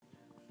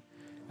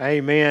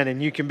Amen.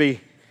 And you can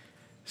be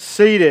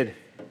seated.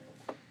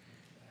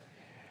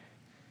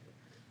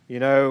 You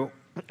know,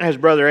 as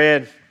Brother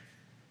Ed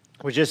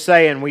was just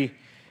saying, we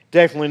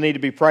definitely need to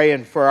be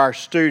praying for our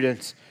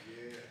students.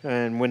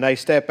 And when they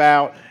step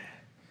out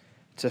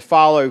to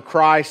follow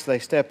Christ, they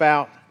step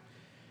out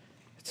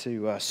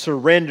to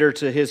surrender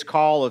to His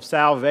call of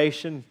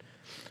salvation.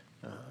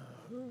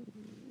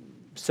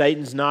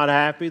 Satan's not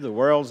happy, the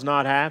world's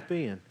not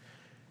happy, and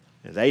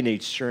they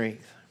need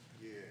strength.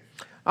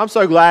 I'm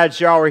so glad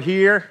y'all are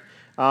here.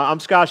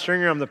 I'm Scott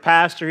Stringer. I'm the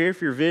pastor here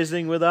if you're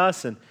visiting with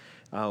us. And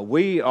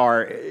we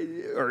are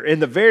in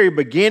the very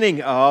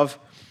beginning of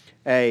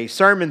a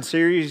sermon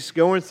series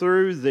going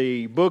through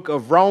the book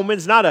of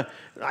Romans. Not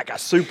like a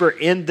super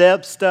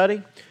in-depth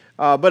study,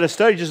 but a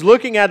study just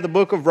looking at the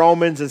book of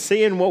Romans and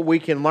seeing what we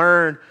can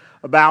learn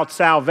about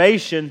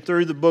salvation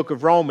through the book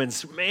of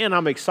Romans. Man,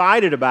 I'm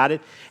excited about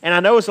it. And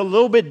I know it's a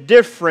little bit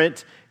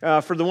different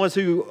for the ones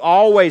who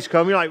always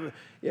come. You're like,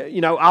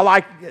 you know,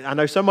 I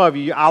know some of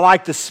you, I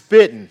like the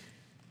spitting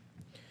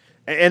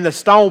and the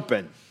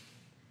stomping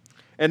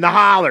and the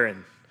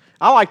hollering.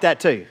 I like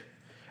that too.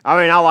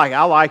 I mean, I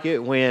like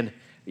it when,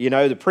 you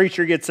know, the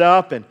preacher gets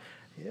up and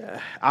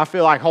I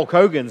feel like Hulk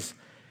Hogan's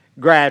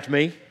grabbed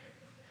me,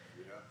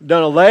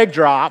 done a leg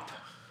drop.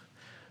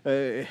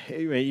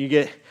 You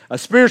get a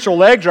spiritual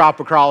leg drop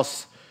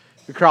across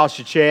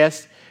your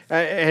chest,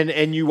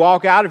 and you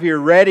walk out of here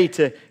ready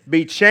to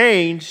be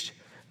changed.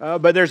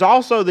 But there's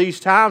also these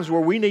times where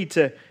we need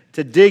to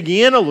dig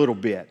in a little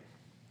bit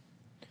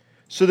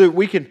so that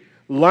we can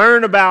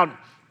learn about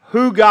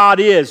who God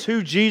is,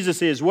 who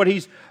Jesus is, what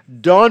He's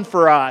done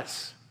for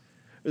us,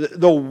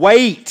 the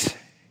weight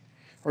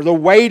or the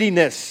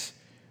weightiness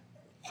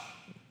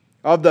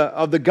of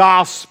the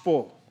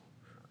gospel,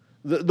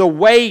 the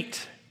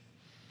weight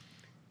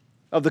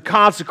of the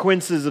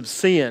consequences of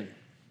sin.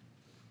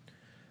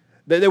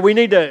 That we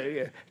need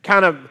to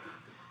kind of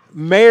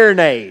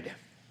marinate.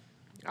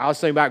 I was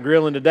thinking about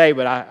grilling today,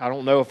 but I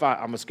don't know if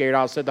I'm scared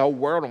I'll set the whole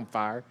world on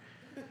fire.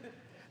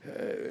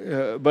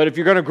 But if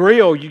you're going to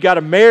grill, you got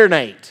to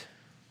marinate.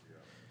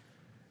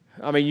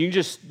 I mean, you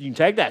can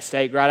take that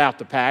steak right out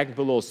the pack and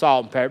put a little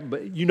salt and pepper,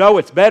 but you know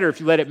it's better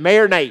if you let it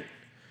marinate,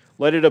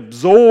 let it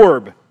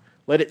absorb,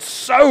 let it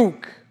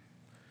soak.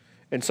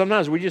 And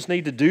sometimes we just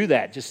need to do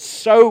that, just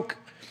soak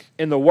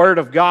in the Word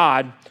of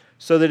God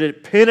so that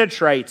it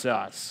penetrates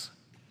us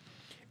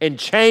and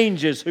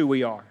changes who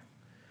we are.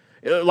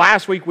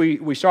 Last week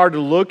we started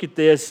to look at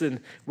this, and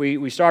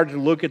we started to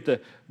look at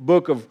the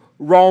book of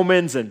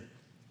Romans, and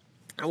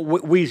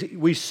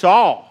we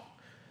saw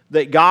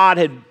that God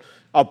had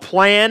a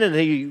plan, and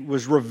He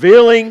was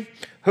revealing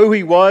who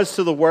He was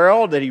to the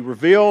world, that He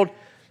revealed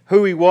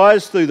who He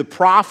was through the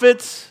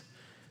prophets,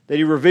 that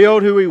He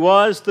revealed who He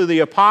was through the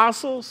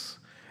apostles,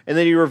 and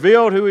that He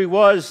revealed who He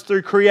was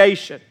through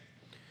creation.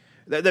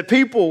 That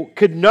people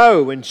could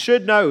know and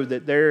should know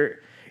that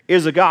there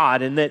is a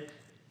God, and that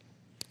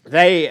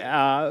they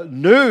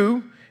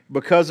knew,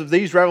 because of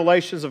these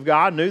revelations of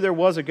God, knew there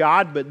was a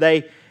God, but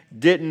they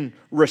didn't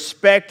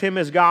respect Him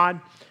as God.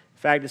 In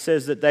fact, it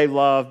says that they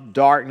loved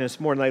darkness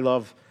more than they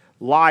loved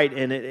light.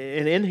 And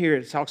in here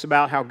it talks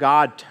about how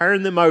God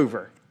turned them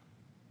over.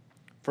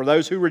 For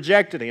those who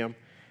rejected Him,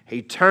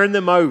 He turned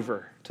them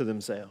over to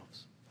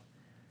themselves.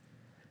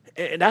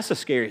 And that's a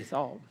scary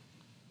thought.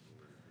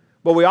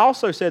 But we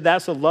also said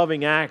that's a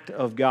loving act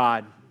of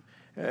God.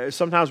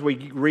 Sometimes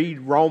we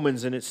read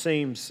Romans and it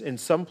seems in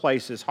some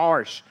places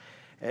harsh.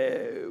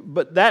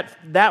 But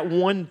that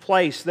one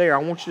place there, I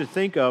want you to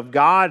think of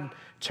God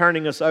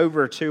turning us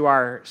over to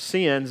our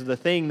sins, the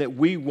thing that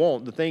we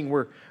want, the thing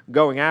we're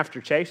going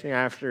after, chasing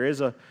after, is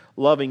a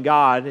loving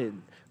God. It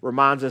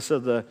reminds us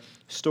of the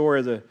story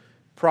of the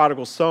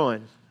prodigal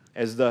son,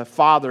 as the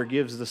father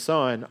gives the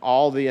son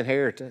all the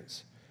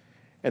inheritance.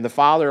 And the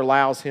father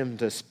allows him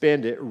to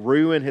spend it,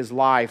 ruin his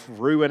life,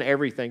 ruin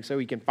everything, so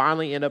he can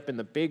finally end up in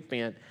the pig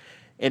pen.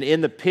 And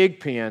in the pig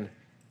pen,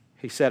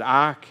 he said,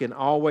 I can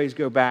always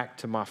go back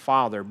to my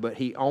father. But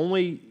he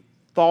only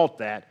thought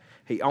that.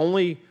 He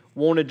only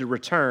wanted to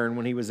return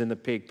when he was in the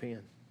pig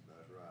pen.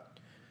 That's right.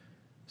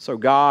 So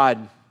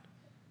God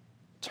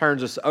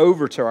turns us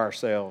over to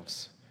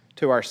ourselves,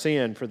 to our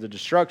sin, for the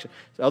destruction.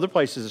 Other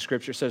places of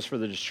Scripture says for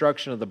the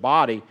destruction of the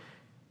body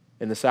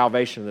and the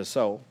salvation of the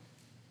soul.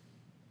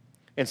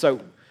 And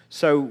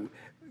so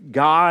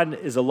God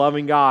is a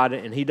loving God,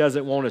 and He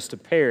doesn't want us to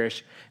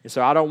perish. And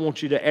so I don't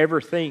want you to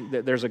ever think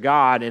that there's a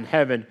God in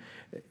heaven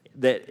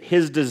that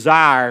His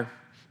desire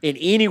in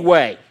any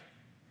way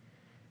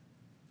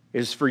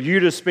is for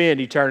you to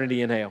spend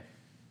eternity in hell.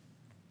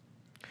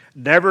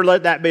 Never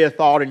let that be a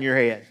thought in your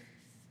head.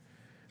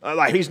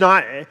 Like He's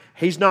not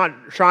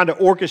trying to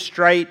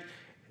orchestrate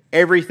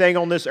everything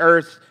on this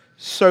earth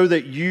so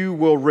that you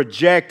will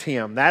reject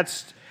Him.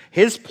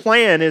 His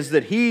plan is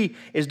that He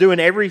is doing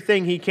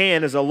everything He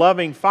can as a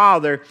loving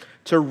Father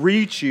to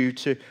reach you,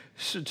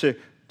 to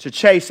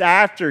chase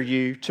after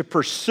you, to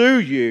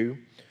pursue you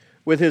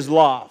with His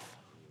love.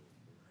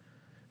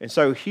 And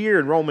so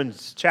here in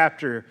Romans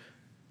chapter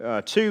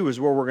 2 is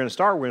where we're going to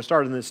start. We're going to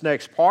start in this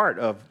next part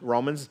of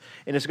Romans,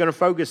 and it's going to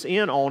focus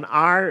in on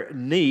our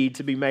need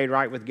to be made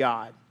right with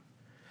God.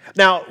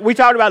 Now, we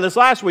talked about this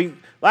last week.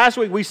 Last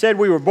week we said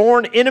we were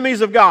born enemies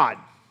of God.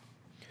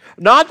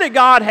 Not that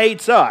God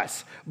hates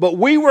us, but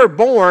we were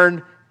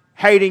born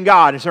hating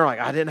God. And so we're like,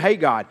 I didn't hate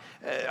God.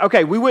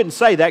 Okay, we wouldn't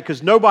say that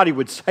because nobody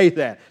would say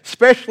that,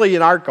 especially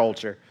in our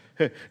culture.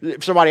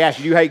 If somebody asks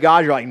you, do you hate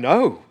God? You're like,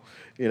 no.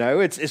 You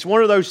know, it's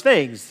one of those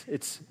things.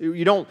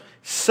 You don't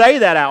say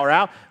that out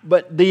loud,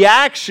 but the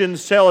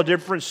actions tell a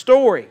different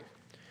story.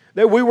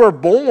 That we were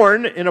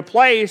born in a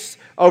place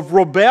of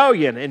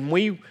rebellion, and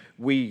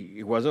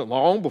it wasn't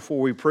long before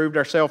we proved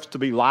ourselves to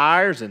be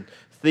liars and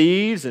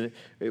thieves, and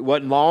it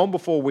wasn't long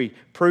before we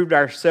proved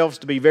ourselves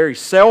to be very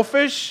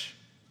selfish,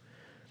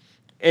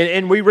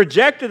 and we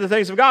rejected the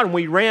things of God, and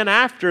we ran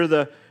after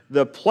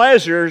the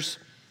pleasures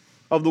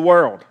of the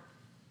world,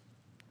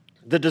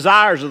 the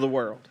desires of the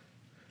world.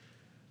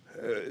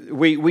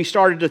 We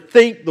started to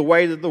think the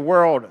way that the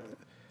world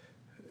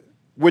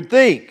would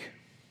think.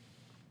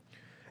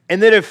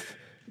 And that if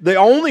the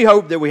only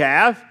hope that we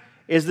have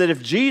is that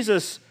if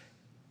Jesus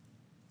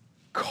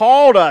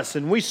called us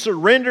and we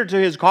surrendered to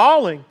His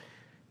calling,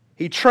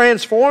 He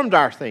transformed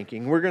our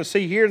thinking. We're going to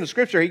see here in the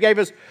Scripture, He gave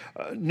us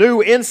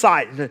new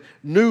insight and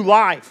new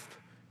life.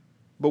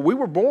 But we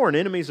were born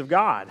enemies of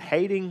God,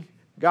 hating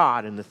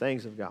God and the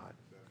things of God.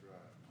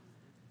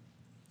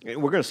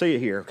 We're going to see it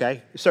here,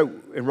 okay? So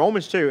in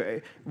Romans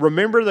 2,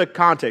 remember the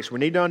context. We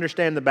need to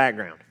understand the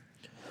background.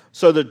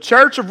 So the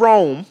church of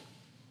Rome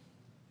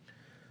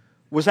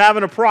was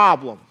having a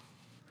problem.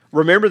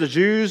 Remember, the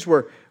Jews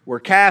were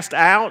cast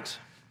out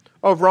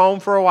of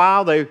Rome for a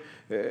while.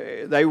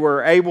 They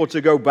were able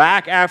to go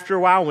back after a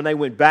while. When they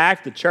went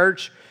back, the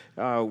church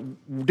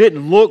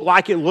didn't look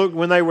like it looked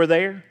when they were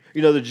there.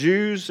 You know, the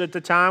Jews at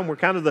the time were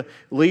kind of the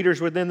leaders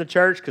within the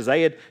church because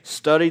they had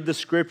studied the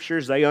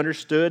Scriptures. They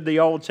understood the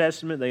Old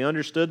Testament. They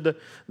understood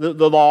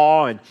the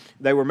law, and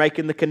they were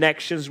making the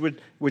connections with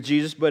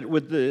Jesus. But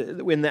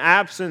in the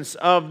absence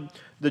of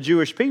the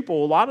Jewish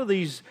people, a lot of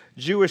these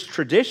Jewish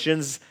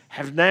traditions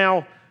have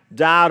now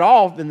died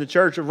off in the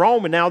church of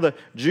Rome, and now the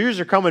Jews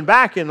are coming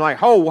back and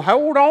like, oh,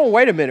 hold on,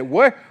 wait a minute.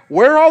 Where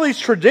are all these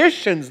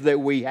traditions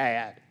that we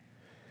had?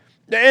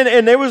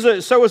 And it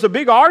was a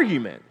big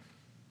argument.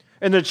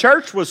 And the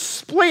church was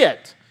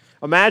split.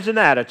 Imagine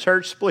that, a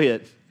church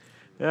split.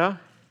 Yeah?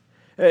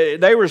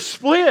 They were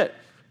split.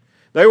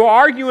 They were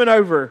arguing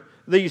over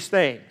these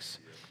things.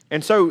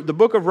 And so the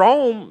book of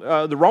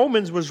the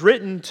Romans was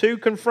written to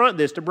confront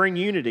this, to bring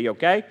unity,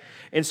 okay?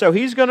 And so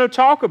he's going to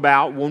talk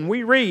about, when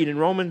we read in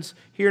Romans,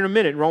 here in a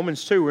minute,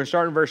 Romans 2, we're going to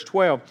start in verse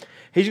 12,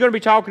 he's going to be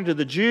talking to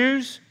the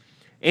Jews,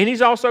 and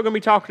he's also going to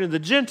be talking to the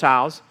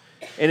Gentiles,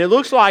 and it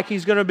looks like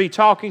he's going to be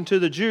talking to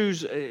the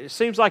Jews. It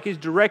seems like he's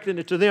directing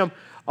it to them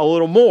a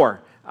little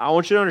more. I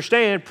want you to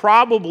understand,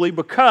 probably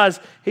because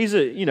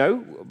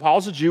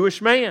Paul's a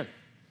Jewish man.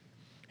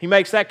 He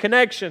makes that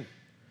connection.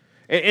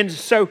 And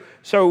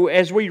so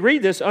as we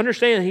read this,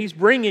 understand he's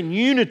bringing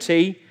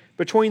unity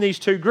between these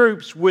two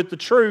groups with the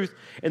truth.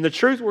 And the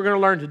truth we're going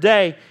to learn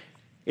today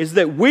is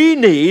that we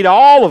need,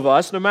 all of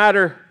us, no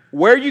matter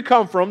where you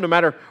come from, no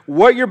matter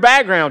what your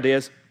background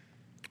is,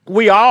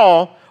 we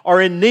all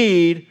are in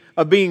need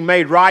of being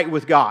made right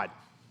with God.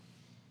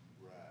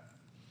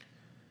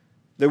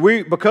 That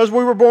because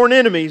we were born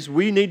enemies,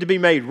 we need to be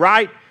made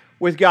right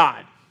with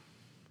God.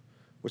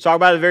 We'll talk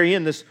about at the very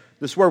end,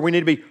 this word, we need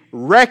to be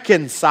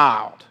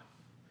reconciled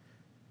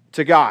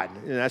to God.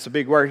 And that's a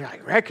big word,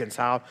 like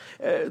reconciled.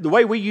 The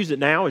way we use it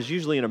now is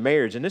usually in a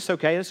marriage, and it's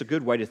okay, that's a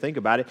good way to think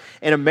about it.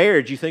 In a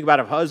marriage, you think about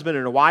a husband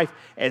and a wife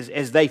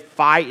as they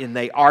fight and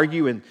they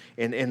argue and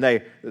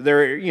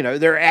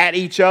they're at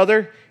each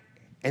other,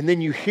 and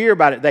then you hear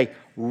about it, they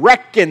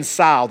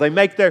reconcile. They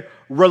make their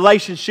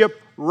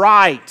relationship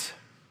right.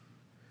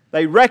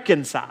 They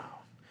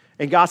reconcile.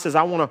 And God says,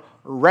 I want to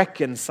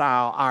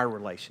reconcile our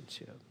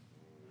relationship.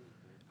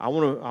 I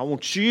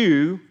want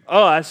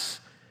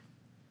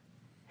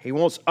He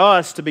wants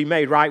us to be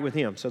made right with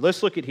Him. So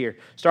let's look at here.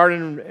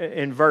 Starting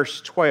in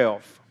verse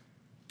 12.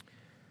 It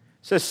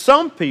says,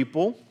 some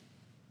people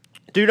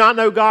do not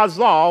know God's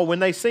law when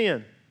they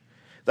sin.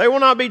 They will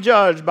not be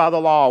judged by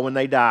the law when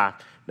they die.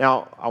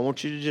 Now, I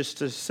want you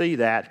to see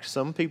that.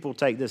 Some people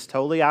take this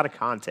totally out of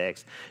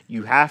context.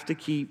 You have to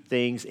keep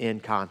things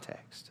in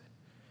context.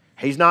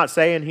 He's not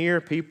saying here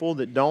people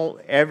that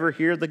don't ever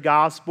hear the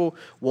gospel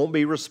won't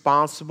be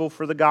responsible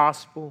for the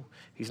gospel.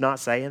 He's not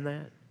saying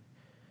that.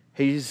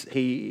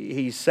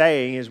 He's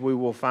saying, as we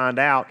will find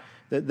out,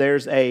 that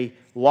there's a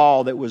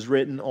law that was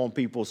written on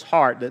people's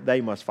heart that they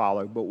must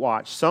follow. But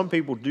watch, some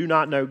people do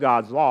not know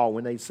God's law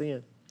when they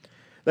sin.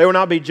 They will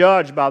not be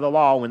judged by the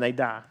law when they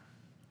die.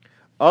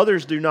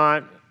 Others do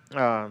not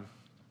know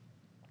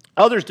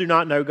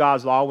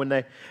God's law when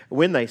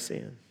they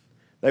sin.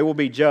 They will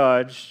be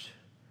judged.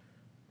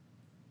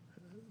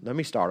 Let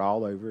me start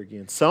all over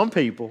again. Some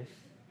people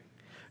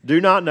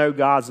do not know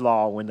God's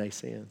law when they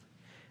sin.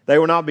 They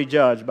will not be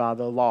judged by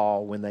the law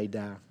when they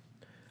die.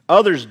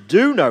 Others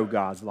do know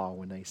God's law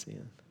when they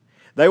sin.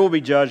 They will be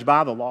judged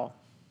by the law.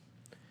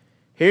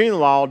 Hearing the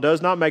law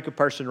does not make a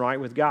person right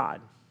with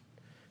God.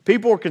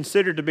 People are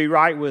considered to be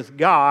right with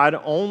God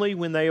only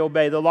when they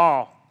obey the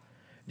law.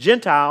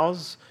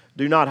 Gentiles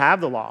do not have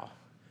the law.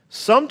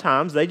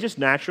 Sometimes they just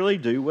naturally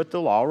do what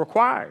the law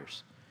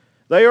requires.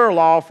 They are a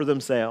law for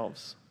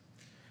themselves.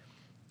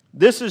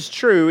 This is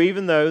true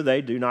even though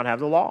they do not have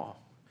the law.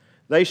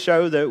 They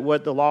show that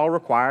what the law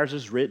requires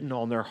is written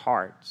on their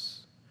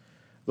hearts.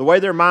 The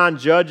way their mind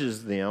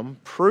judges them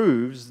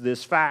proves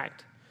this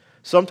fact.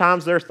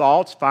 Sometimes their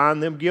thoughts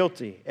find them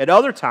guilty. At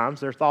other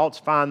times, their thoughts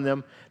find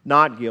them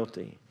not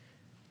guilty.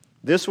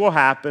 This will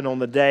happen on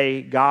the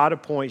day God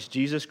appoints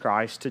Jesus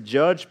Christ to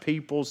judge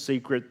people's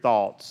secret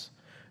thoughts.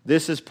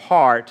 This is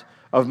part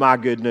of my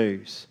good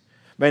news.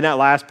 Man, that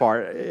last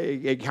part,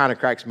 it kind of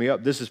cracks me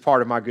up. This is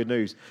part of my good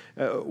news.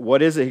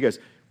 What is it? He goes,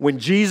 when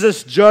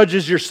Jesus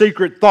judges your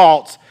secret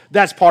thoughts,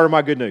 that's part of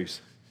my good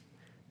news.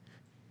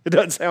 It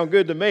doesn't sound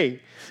good to me.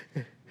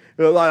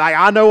 Like,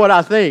 I know what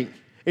I think.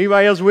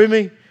 Anybody else with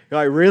me?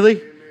 You're like, really?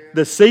 Amen.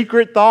 The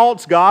secret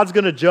thoughts, God's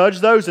going to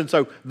judge those, and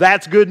so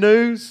that's good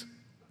news?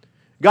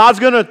 God's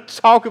going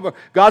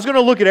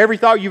to look at every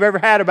thought you've ever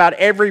had about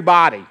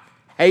everybody.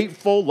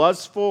 Hateful,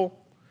 lustful,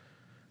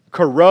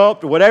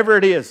 corrupt, whatever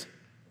it is.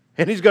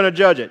 And He's going to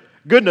judge it.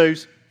 Good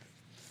news.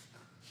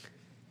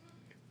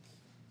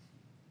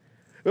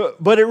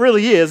 But it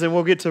really is, and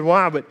we'll get to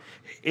why, but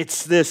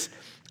it's this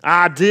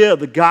idea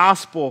the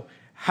gospel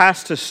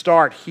has to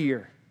start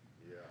here.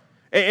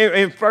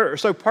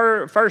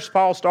 First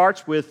Paul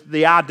starts with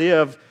the idea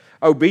of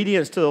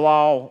obedience to the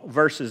law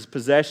versus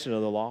possession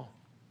of the law.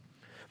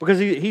 Because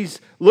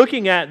he's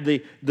looking at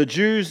the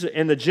Jews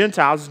and the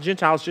Gentiles. The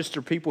Gentiles just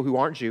are people who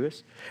aren't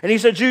Jewish. And he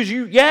said, Jews,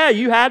 you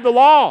had the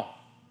law.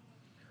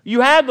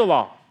 You had the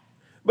law,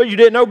 but you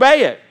didn't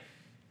obey it.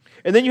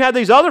 And then you have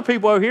these other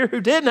people over here who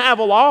didn't have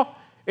a law,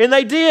 and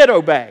they did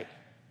obey.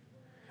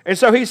 And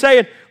so he's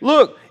saying,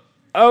 look,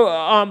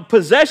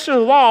 possession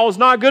of the law is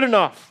not good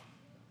enough.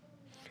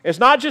 It's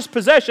not just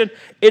possession,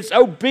 it's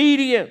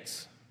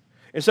obedience.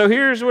 And so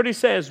here's what he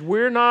says.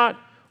 We're not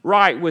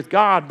right with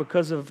God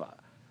because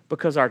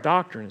our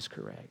doctrine is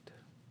correct.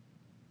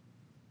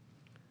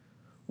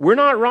 We're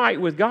not right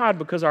with God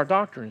because our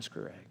doctrine is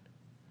correct.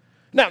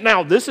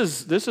 Now this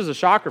is a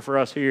shocker for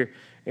us here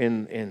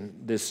in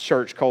this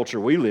church culture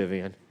we live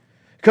in.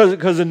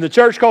 Because in the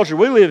church culture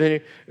we live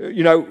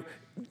in,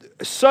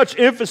 such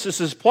emphasis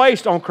is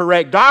placed on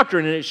correct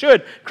doctrine, and it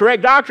should.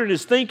 Correct doctrine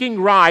is thinking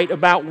right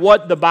about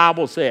what the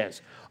Bible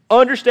says.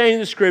 Understanding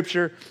the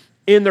Scripture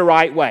in the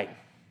right way.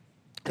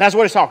 That's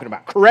what it's talking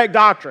about. Correct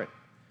doctrine.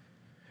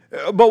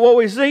 But what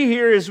we see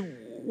here is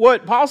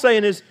what Paul's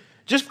saying is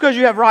just because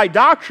you have right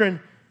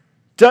doctrine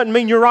doesn't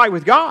mean you're right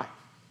with God.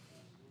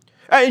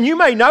 And you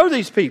may know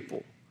these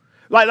people.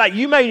 Have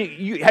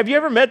you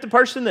ever met the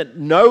person that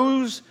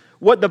knows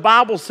what the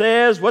Bible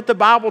says, what the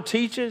Bible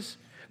teaches,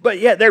 but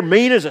yet they're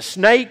mean as a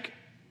snake?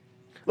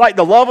 Like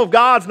the love of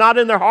God's not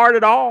in their heart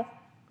at all?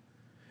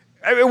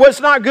 It's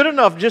not good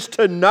enough just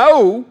to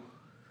know.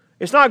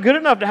 It's not good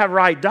enough to have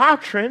right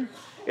doctrine.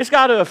 It's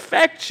got to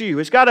affect you.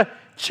 It's got to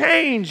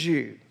change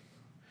you.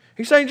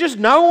 He's saying just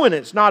knowing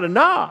it's not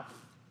enough.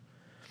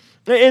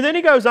 And then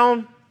he goes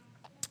on,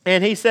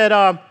 and he said,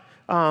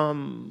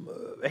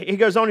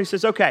 he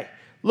says, okay,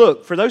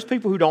 look, for those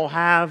people who don't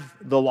have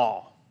the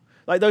law,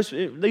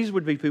 these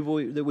would be people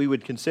that we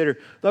would consider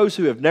those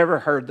who have never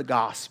heard the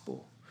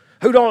gospel,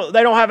 they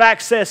don't have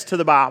access to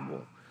the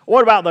Bible.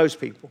 What about those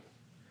people?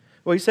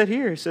 Well, he said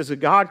here, he says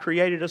that God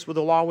created us with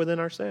a law within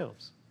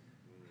ourselves.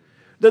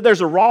 That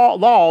there's a raw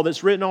law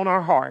that's written on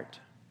our heart.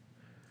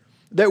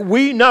 That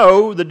we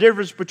know the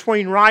difference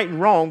between right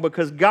and wrong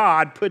because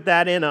God put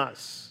that in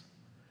us.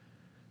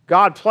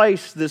 God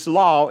placed this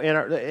law in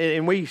our,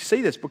 and we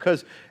see this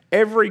because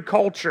every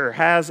culture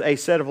has a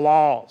set of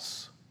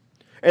laws.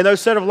 And those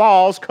set of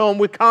laws come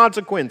with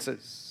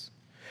consequences.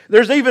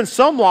 There's even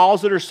some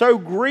laws that are so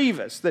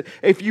grievous that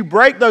if you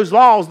break those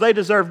laws, they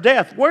deserve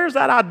death. Where's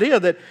that idea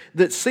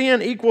that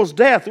sin equals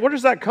death? Where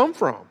does that come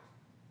from?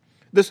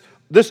 This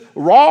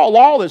raw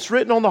law that's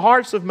written on the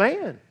hearts of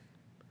man.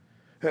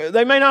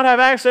 They may not have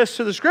access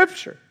to the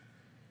Scripture,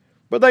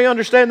 but they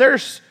understand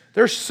there's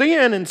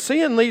sin, and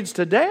sin leads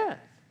to death.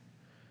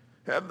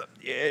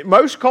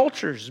 Most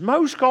cultures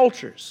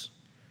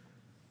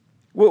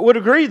would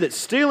agree that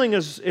stealing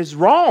is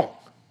wrong.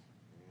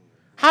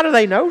 How do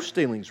they know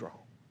stealing's wrong?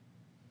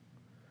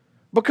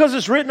 Because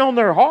it's written on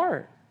their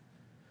heart.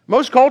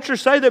 Most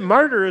cultures say that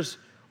murder is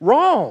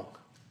wrong.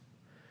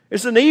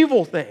 It's an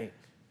evil thing.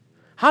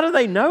 How do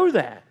they know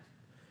that?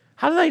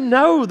 How do they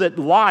know that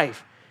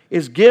life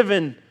is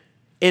given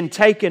and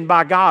taken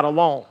by God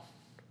alone?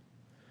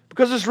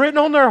 Because it's written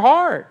on their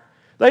heart.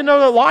 They know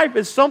that life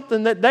is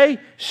something that they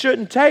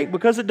shouldn't take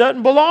because it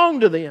doesn't belong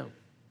to them.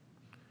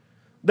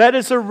 That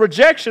it's a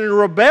rejection and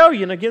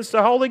rebellion against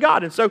the holy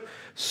God. And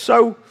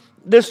so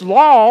this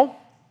law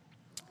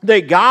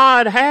that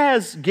God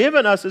has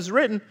given us is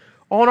written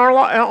on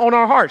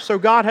our hearts. So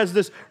God has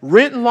this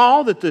written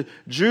law that the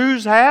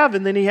Jews have,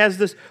 and then He has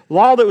this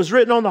law that was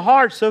written on the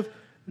hearts of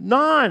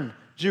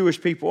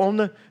non-Jewish people, on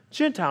the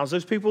Gentiles,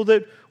 those people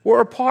that were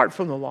apart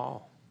from the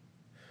law.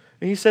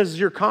 And he says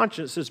your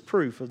conscience is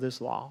proof of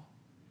this law.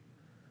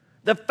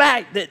 The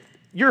fact that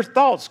your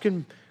thoughts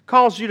can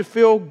cause you to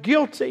feel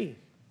guilty.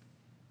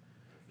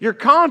 Your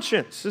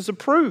conscience is a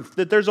proof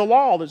that there's a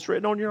law that's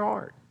written on your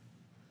heart.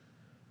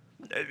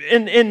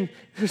 And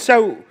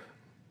so,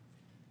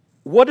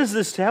 what does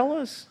this tell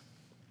us?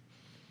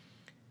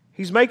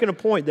 He's making a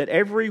point that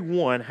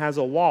everyone has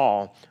a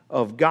law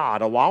of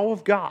God,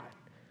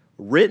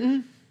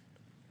 written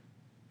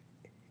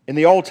in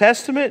the Old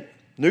Testament,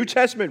 New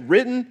Testament,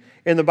 written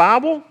in the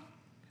Bible,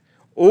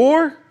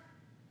 or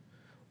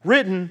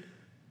written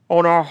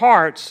on our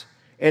hearts,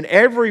 and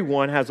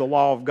everyone has a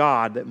law of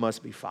God that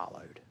must be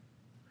followed.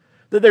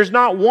 That there's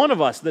not one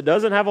of us that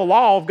doesn't have a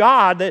law of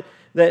God that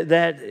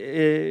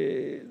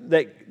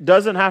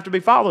doesn't have to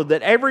be followed.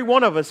 That every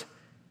one of us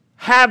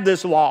have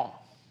this law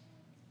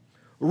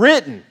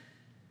written,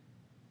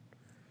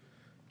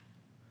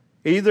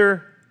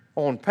 either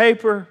on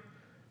paper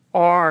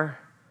or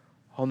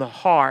on the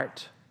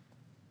heart.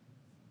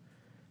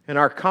 And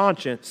our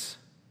conscience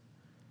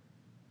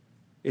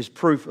is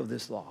proof of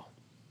this law.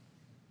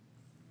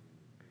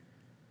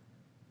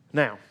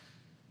 Now,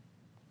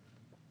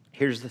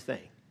 here's the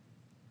thing.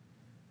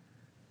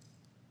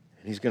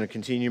 And he's going to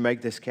continue to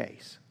make this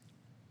case.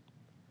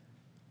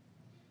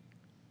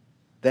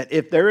 That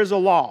if there is a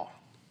law,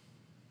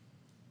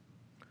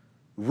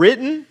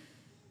 written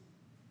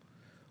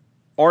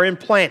or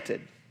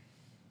implanted,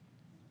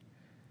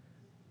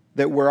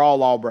 that we're all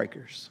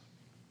lawbreakers.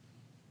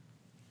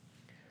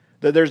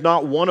 That there's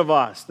not one of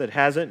us that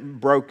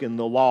hasn't broken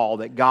the law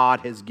that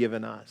God has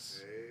given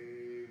us.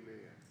 Amen.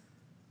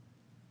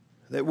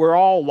 That we're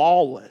all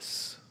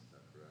lawless.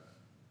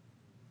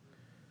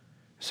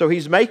 So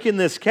he's making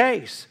this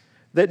case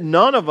that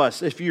none of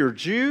us, if you're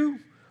Jew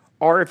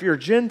or if you're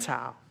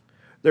Gentile,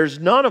 there's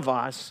none of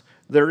us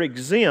that are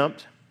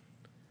exempt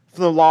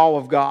from the law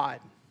of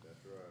God. That's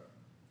right.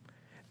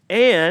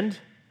 And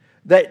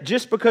that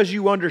just because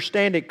you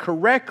understand it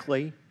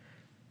correctly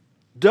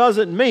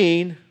doesn't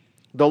mean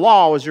the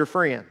law is your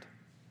friend.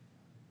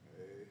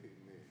 Amen.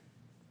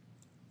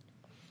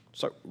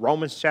 So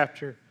Romans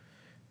chapter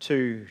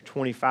 2,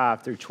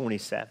 25 through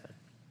 27.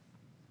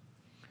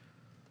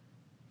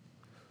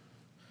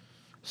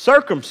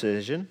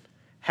 Circumcision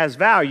has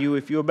value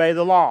if you obey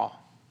the law.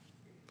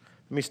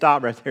 Let me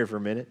stop right there for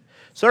a minute.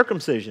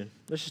 Circumcision,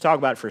 let's just talk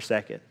about it for a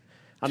second.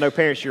 I know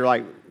parents, you're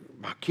like,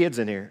 my kid's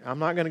in here. I'm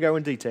not going to go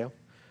in detail.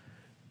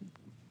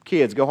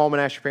 Kids, go home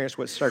and ask your parents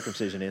what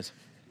circumcision is.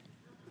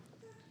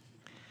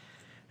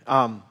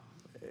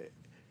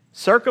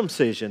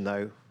 Circumcision,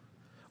 though,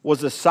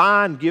 was a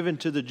sign given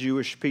to the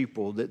Jewish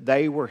people that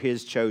they were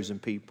His chosen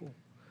people.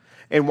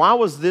 And why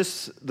was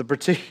this the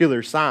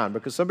particular sign?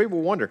 Because some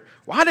people wonder,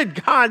 why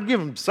did God give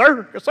them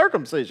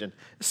circumcision?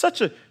 It's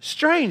such a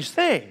strange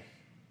thing.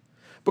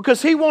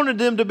 Because He wanted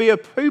them to be a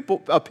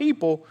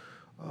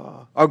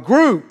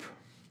group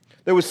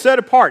that was set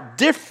apart,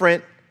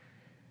 different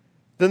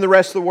than the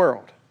rest of the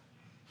world.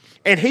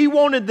 And He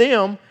wanted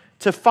them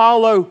to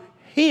follow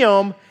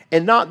Him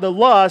and not the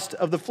lust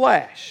of the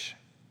flesh.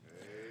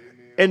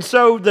 Amen. And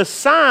so the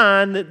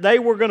sign that they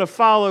were going to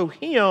follow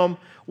Him,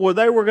 well,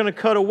 they were going to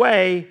cut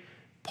away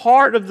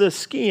part of the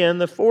skin,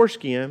 the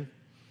foreskin,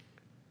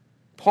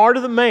 part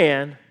of the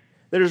man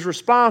that is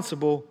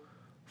responsible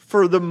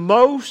for the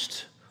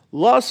most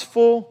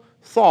lustful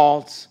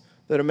thoughts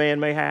that a man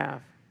may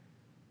have.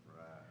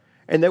 Right.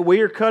 And that we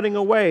are cutting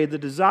away the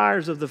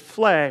desires of the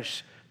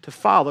flesh to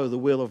follow the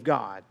will of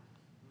God.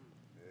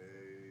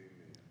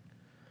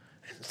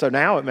 Amen. So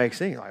now it makes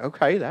sense. Like,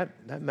 okay,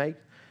 that makes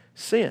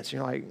sense.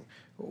 You're like,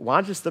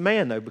 why just the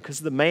man though? Because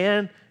the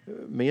men,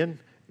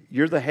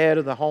 you're the head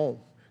of the home.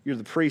 You're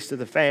the priest of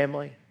the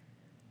family.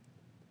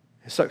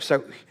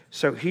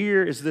 So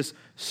here is this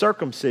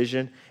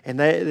circumcision, and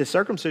the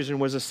circumcision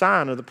was a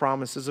sign of the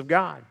promises of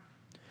God.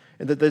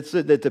 And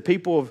that the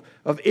people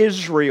of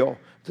Israel,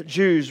 the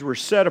Jews, were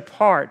set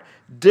apart,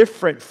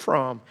 different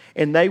from,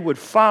 and they would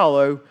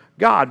follow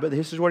God. But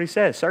this is what he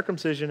says,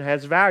 circumcision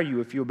has value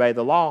if you obey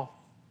the law.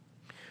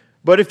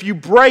 But if you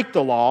break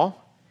the law,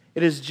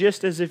 it is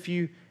just as if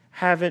you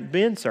haven't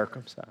been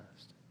circumcised.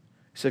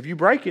 So if you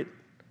break it,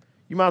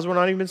 you might as well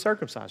not even been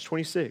circumcised.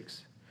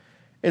 26.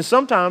 And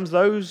sometimes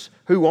those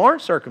who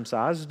aren't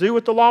circumcised do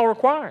what the law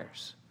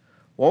requires.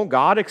 Won't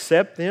God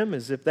accept them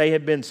as if they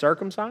had been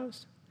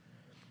circumcised?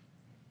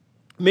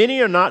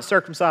 Many are not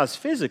circumcised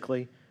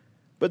physically,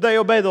 but they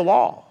obey the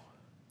law.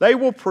 They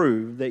will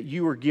prove that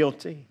you are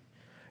guilty.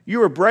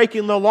 You are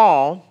breaking the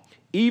law,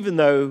 even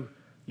though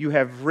you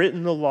have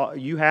written the law.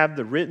 You have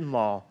the written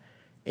law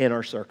and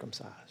are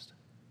circumcised.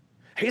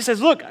 He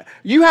says, "Look,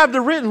 you have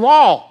the written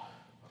law."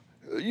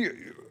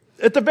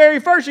 At the very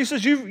first, he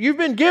says, you've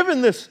been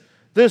given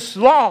this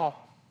law.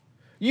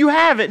 You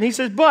have it. And he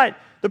says, but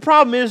the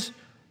problem is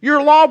you're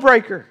a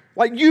lawbreaker.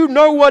 Like, you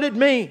know what it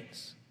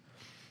means.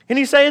 And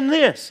he's saying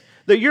this,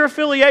 that your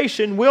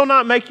affiliation will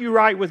not make you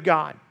right with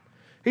God.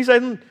 He's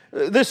saying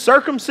this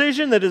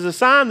circumcision that is a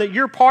sign that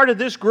you're part of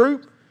this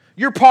group,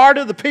 You're part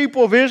of the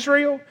people of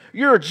Israel.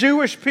 You're a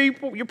Jewish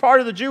people. You're part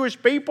of the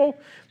Jewish people.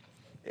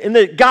 And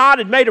that God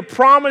had made a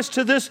promise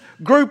to this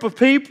group of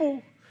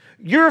people.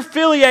 Your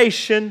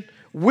affiliation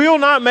will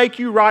not make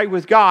you right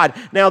with God.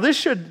 Now, this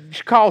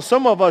should cause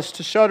some of us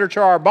to shudder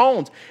to our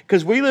bones,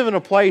 because we live in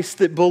a place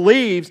that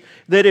believes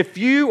that if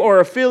you are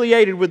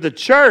affiliated with the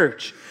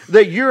church,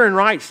 that you're in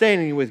right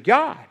standing with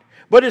God.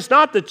 But it's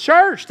not the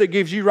church that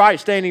gives you right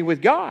standing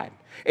with God.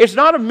 It's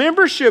not a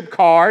membership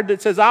card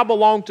that says, I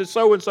belong to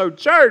so-and-so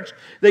church,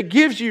 that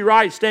gives you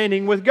right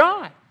standing with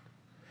God.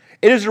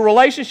 It is a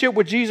relationship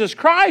with Jesus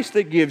Christ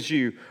that gives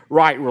you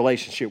right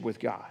relationship with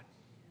God.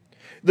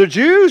 The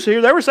Jews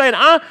here, they were saying,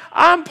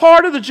 I'm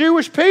part of the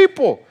Jewish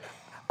people.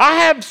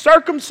 I have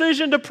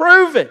circumcision to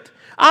prove it.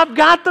 I've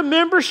got the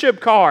membership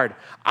card.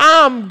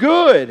 I'm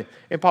good.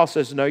 And Paul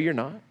says, no, you're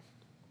not.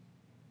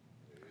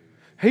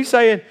 He's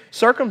saying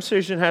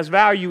circumcision has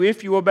value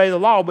if you obey the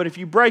law, but if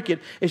you break it,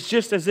 it's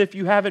just as if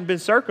you haven't been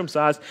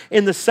circumcised.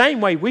 In the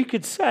same way, we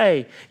could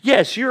say,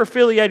 yes, you're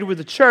affiliated with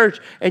the church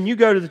and you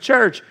go to the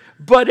church,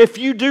 but if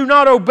you do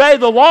not obey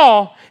the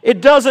law,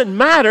 it doesn't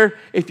matter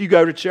if you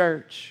go to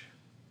church.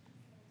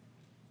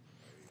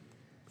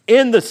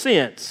 In the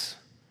sense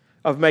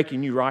of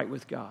making you right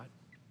with God.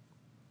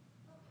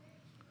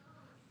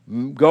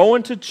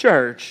 Going to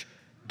church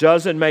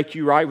doesn't make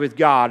you right with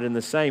God in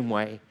the same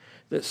way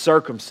that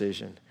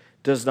circumcision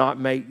does not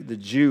make the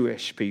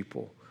Jewish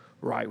people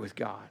right with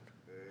God.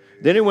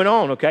 Then it went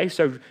on, okay?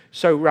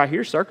 So right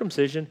here,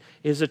 circumcision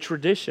is a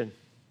tradition.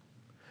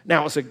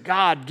 Now, it's a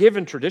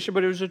God-given tradition,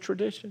 but it was a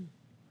tradition.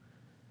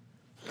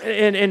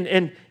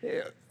 And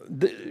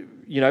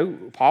you know,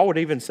 Paul would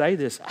even say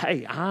this,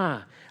 hey,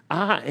 I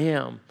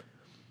am.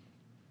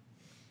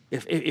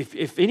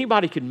 If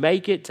anybody could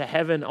make it to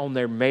heaven on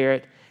their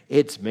merit,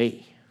 it's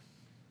me.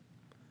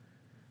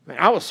 Man,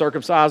 I was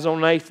circumcised on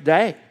the 8th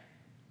day.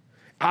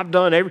 I've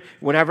done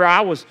whenever I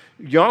was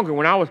younger,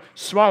 when I was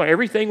smaller,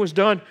 everything was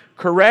done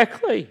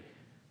correctly.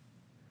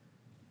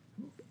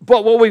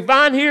 But what we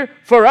find here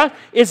for us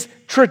is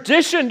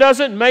tradition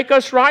doesn't make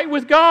us right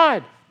with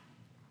God.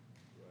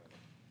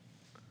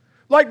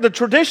 Like the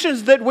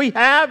traditions that we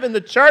have in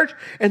the church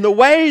and the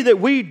way that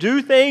we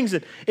do things.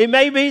 It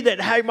may be that,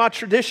 hey, my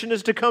tradition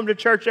is to come to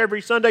church every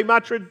Sunday.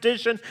 My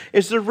tradition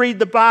is to read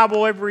the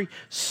Bible every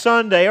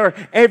Sunday or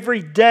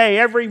every day,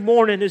 every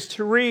morning is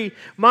to read.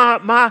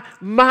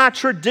 My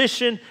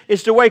tradition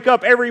is to wake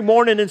up every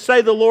morning and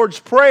say the Lord's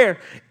Prayer.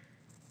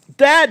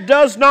 That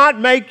does not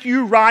make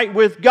you right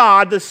with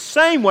God the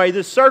same way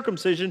the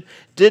circumcision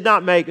did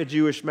not make a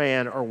Jewish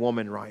man or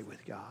woman right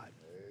with God.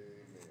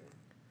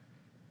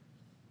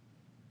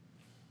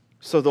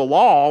 So the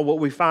law, what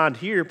we find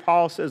here,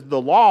 Paul says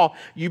the law,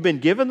 you've been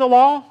given the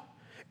law,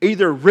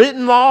 either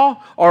written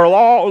law or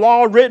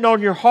law written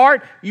on your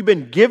heart. You've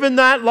been given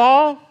that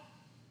law,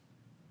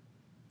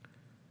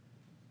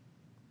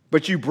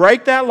 but you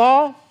break that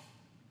law.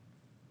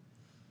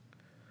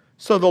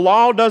 So the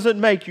law doesn't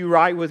make you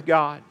right with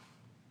God.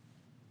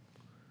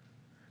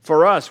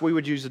 For us, we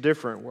would use a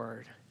different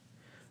word.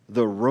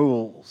 The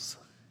rules.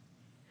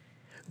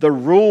 The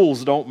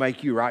rules don't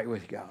make you right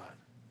with God.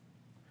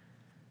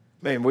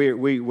 Man,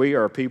 we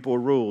are people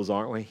of rules,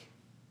 aren't we?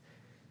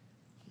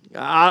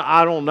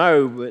 I don't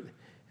know,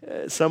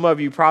 but some of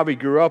you probably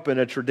grew up in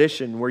a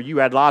tradition where you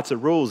had lots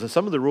of rules, and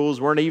some of the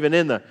rules weren't even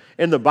in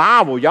the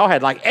Bible. Y'all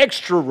had like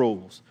extra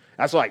rules.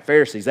 That's like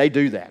Pharisees. They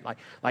do that.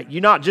 Like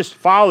you not just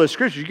follow the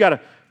Scriptures, you got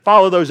to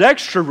follow those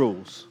extra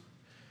rules.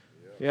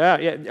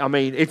 Yeah. I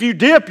mean, if you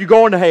dip, you're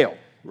going to hell,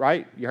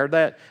 right? You heard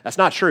that? That's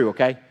not true,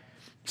 okay?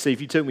 See,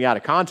 if you took me out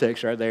of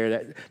context right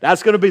there,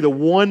 that's going to be the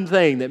one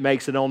thing that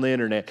makes it on the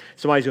internet.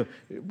 Somebody's going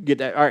to get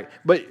that. All right,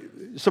 but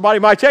somebody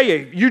might tell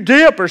you, you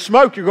dip or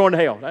smoke, you're going to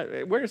hell.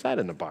 Where's that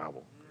in the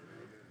Bible?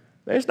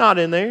 It's not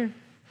in there.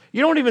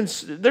 You don't even,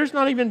 there's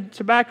not even,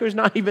 tobacco is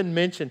not even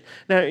mentioned.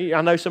 Now,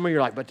 I know some of you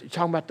are like, but you're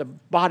talking about the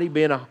body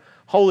being a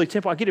holy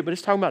temple. I get it, but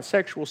it's talking about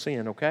sexual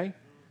sin, okay?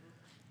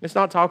 It's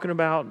not talking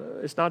about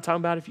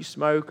if you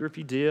smoke or if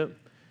you dip.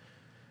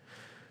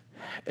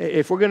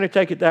 If we're going to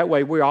take it that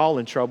way, we're all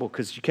in trouble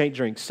because you can't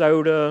drink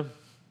soda,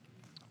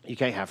 you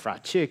can't have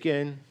fried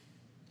chicken,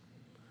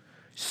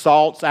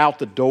 salt's out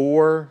the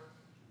door,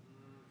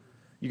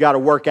 you got to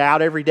work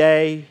out every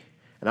day,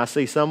 and I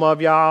see some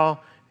of y'all,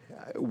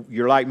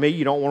 you're like me,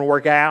 you don't want to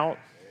work out,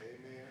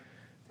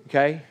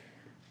 okay?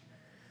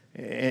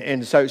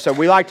 And so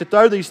we like to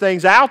throw these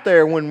things out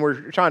there when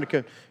we're trying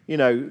to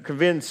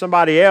convince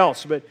somebody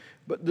else, but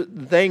the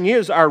thing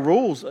is, our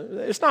rules,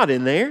 it's not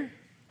in there.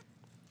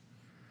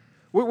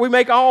 We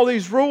make all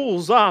these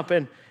rules up,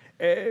 and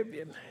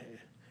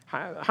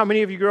how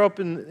many of you grew up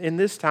in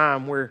this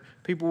time where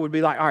people would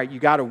be like, all right, you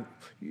got to,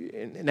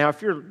 now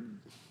if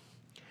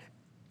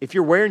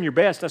you're wearing your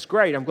best, that's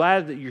great. I'm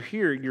glad that you're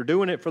here. You're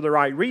doing it for the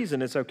right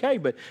reason. It's okay,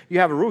 but you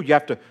have a rule. You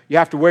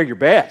have to wear your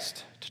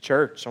best to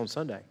church on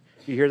Sunday.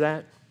 You hear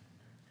that?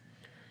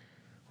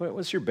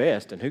 What's your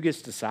best, and who gets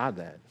to decide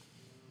that?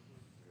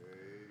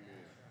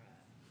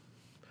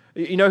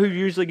 You know who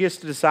usually gets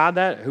to decide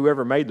that?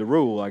 Whoever made the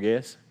rule, I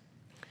guess.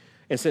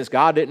 And since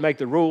God didn't make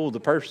the rule, the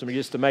person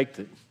gets to make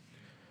it.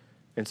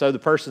 And so the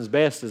person's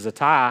best is a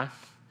tie.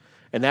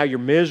 And now you're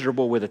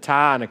miserable with a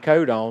tie and a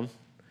coat on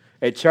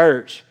at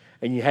church,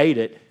 and you hate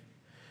it.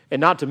 And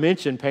not to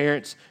mention,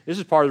 parents, this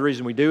is part of the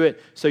reason we do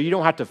it, so you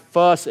don't have to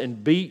fuss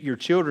and beat your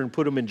children and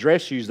put them in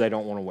dress shoes they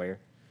don't want to wear,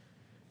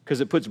 because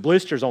it puts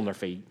blisters on their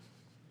feet.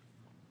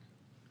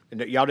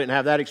 And y'all didn't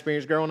have that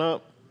experience growing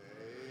up?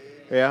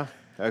 Yeah?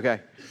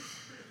 Okay.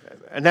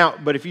 Now,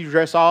 but if you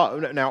dress all,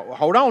 now,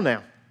 hold on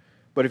now.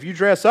 But if you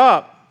dress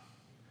up,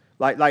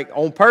 like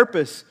on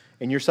purpose,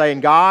 and you're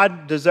saying,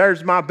 God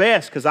deserves my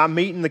best because I'm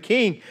meeting the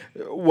king,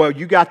 well,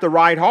 you got the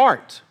right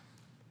heart.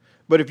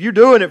 But if you're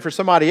doing it for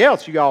somebody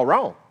else, you got all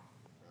wrong.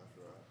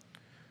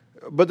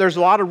 But there's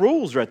a lot of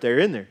rules right there,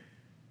 isn't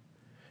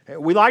there?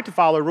 We like to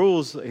follow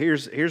rules.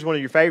 Here's one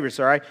of your favorites,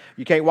 all right?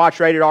 You can't watch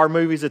rated R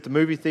movies at the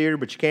movie theater,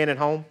 but you can at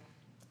home.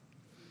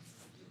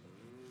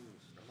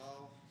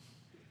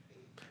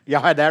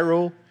 Y'all had that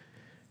rule?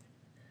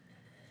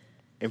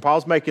 And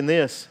Paul's making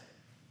this.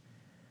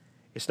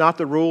 It's not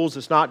the rules,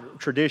 it's not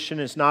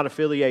tradition, it's not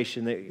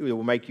affiliation that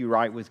will make you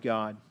right with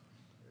God.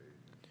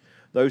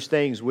 Those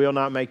things will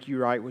not make you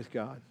right with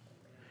God.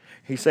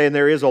 He's saying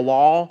there is a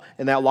law,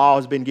 and that law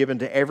has been given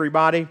to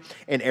everybody,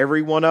 and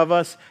every one of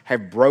us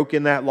have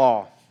broken that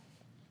law.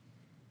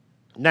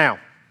 Now,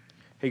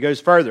 he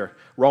goes further.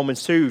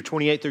 Romans 2,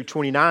 28 through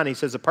 29, he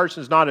says a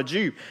person is not a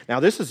Jew.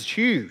 Now, this is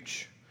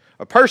huge.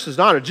 A person is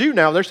not a Jew.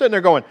 Now, they're sitting there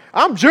going,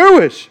 I'm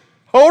Jewish.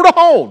 Hold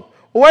on.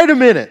 Wait a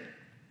minute.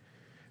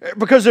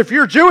 Because if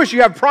you're Jewish,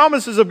 you have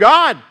promises of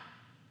God.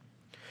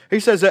 He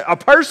says that a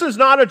person is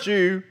not a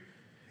Jew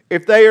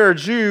if they are a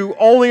Jew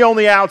only on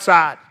the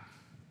outside.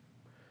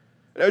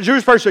 A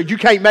Jewish person said, you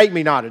can't make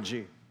me not a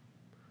Jew.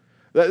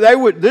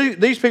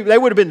 These people, they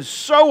would have been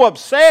so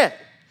upset.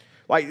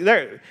 Like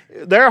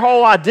their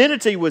whole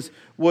identity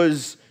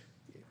was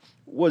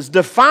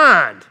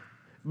defined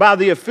by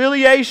the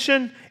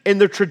affiliation and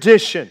the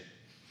tradition.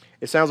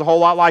 It sounds a whole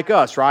lot like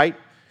us, right?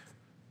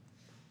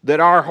 That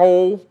our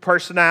whole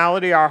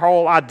personality, our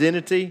whole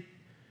identity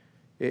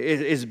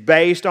is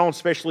based on,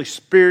 especially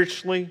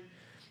spiritually,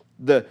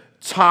 the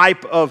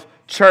type of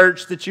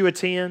church that you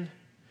attend,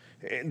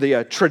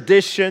 the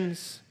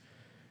traditions.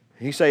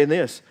 He's saying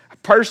this, a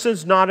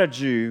person's not a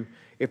Jew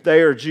if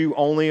they are a Jew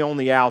only on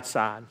the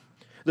outside.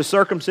 The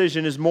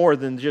circumcision is more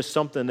than just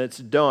something that's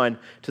done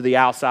to the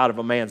outside of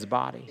a man's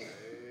body.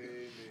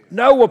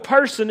 No, a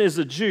person is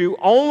a Jew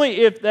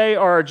only if they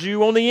are a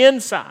Jew on the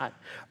inside.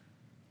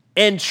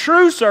 And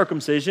true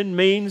circumcision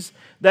means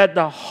that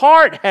the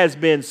heart has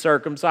been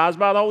circumcised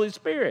by the Holy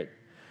Spirit.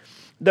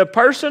 The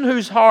person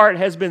whose heart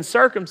has been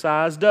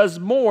circumcised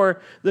does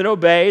more than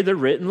obey the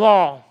written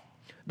law.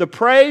 The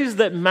praise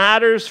that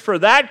matters for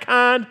that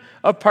kind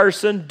of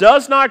person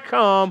does not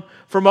come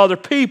from other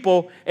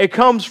people. It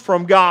comes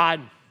from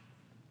God.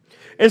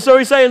 And so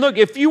he's saying, look,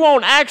 if you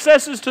want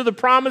accesses to the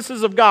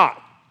promises of God,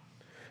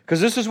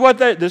 because this is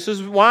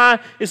why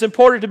it's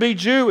important to be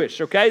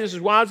Jewish, okay? This is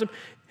why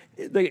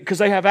because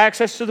they have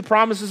access to the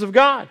promises of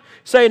God.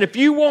 Saying if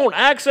you want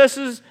access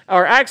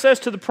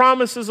to the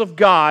promises of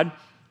God,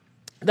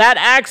 that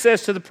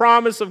access to the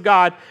promise of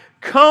God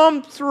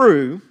come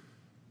through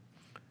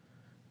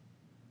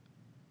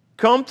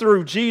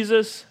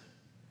Jesus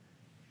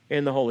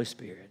and the Holy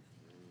Spirit.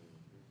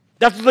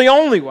 That's the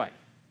only way.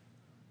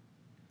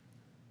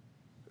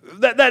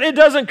 That it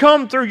doesn't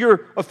come through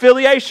your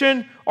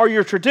affiliation or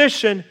your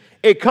tradition.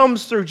 It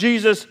comes through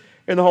Jesus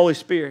and the Holy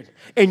Spirit.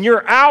 And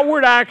your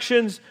outward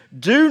actions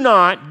do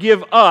not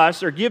give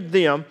us, or give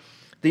them,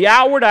 the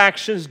outward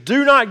actions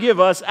do not give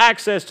us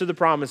access to the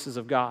promises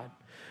of God.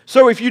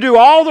 So if you do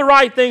all the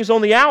right things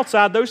on the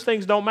outside, those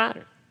things don't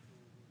matter.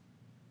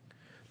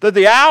 That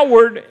the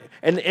outward,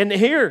 and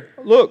here,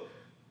 look,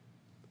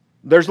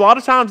 there's a lot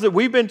of times that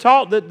we've been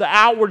taught that the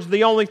outward's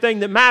the only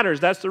thing that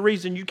matters. That's the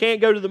reason you can't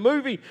go to the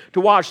movie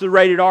to watch the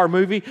rated R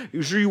movie.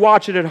 You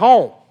watch it at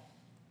home.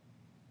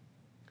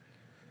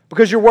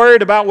 Because you're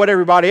worried about what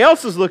everybody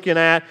else is looking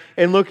at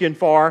and looking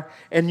for,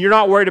 and you're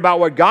not worried about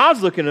what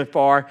God's looking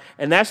for.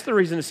 And that's the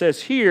reason it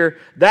says here,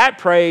 that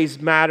praise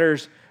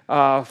matters,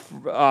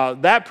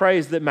 that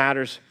praise that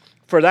matters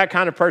for that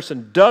kind of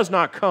person does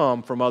not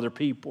come from other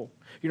people.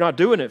 You're not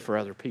doing it for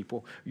other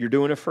people. You're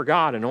doing it for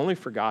God and only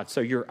for God. So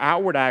your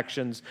outward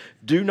actions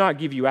do not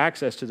give you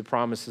access to the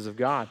promises of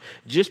God.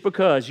 Just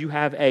because you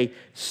have a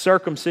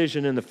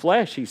circumcision in the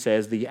flesh, he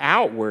says, the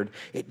outward,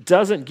 it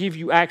doesn't give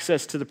you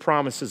access to the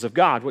promises of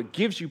God. What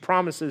gives you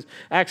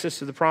access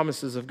to the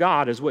promises of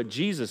God is what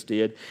Jesus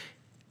did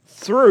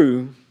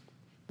through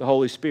the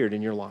Holy Spirit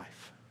in your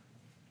life.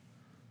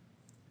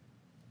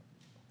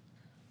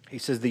 He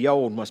says the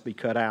old must be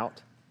cut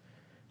out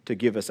to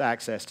give us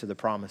access to the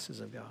promises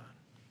of God.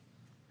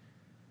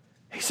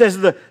 He says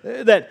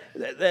that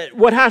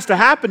what has to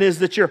happen is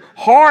that your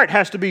heart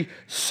has to be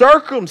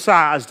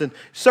circumcised. And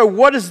so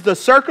what is the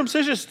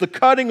circumcision? It's the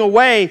cutting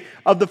away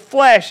of the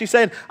flesh. He's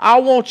saying, I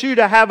want you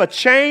to have a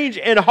change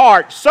in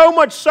heart, so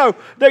much so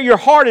that your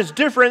heart is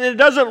different and it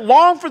doesn't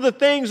long for the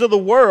things of the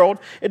world.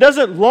 It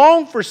doesn't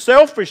long for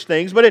selfish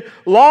things, but it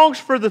longs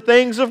for the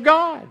things of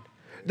God.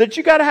 That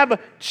you got to have a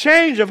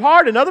change of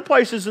heart. In other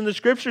places in the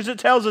Scriptures it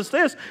tells us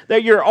this,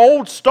 that your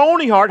old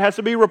stony heart has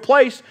to be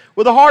replaced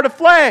with a heart of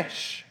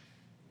flesh.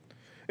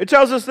 It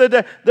tells us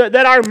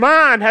that our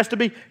mind has to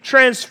be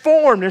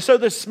transformed. And so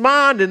this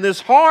mind and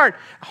this heart,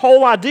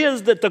 whole idea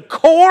is that the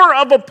core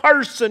of a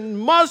person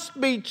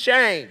must be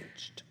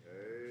changed.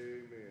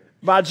 Amen.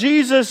 By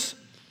Jesus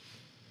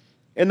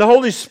and the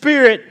Holy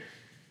Spirit,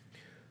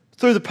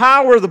 through the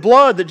power of the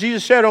blood that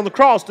Jesus shed on the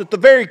cross, that the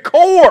very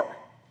core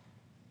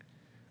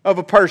of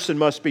a person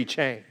must be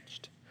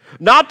changed.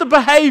 Not the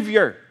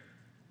behavior.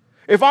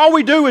 If all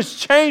we do is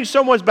change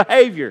someone's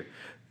behavior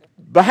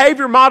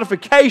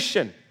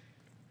modification,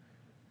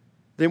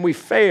 then we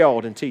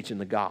failed in teaching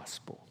the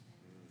gospel.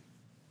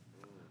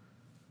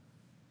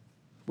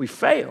 We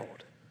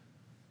failed.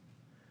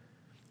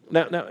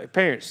 Now,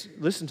 parents,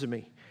 listen to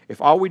me. If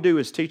all we do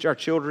is teach our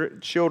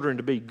children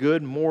to be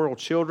good, moral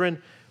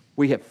children,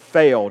 we have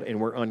failed and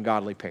we're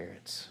ungodly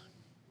parents.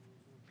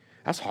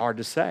 That's hard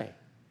to say.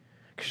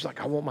 Because you're like,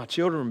 I want my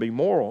children to be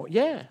moral.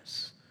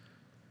 Yes.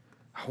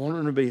 I want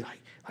them to be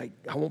like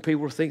I want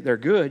people to think they're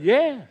good.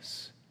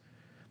 Yes.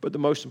 But the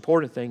most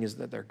important thing is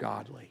that they're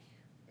godly.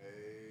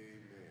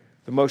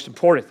 The most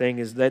important thing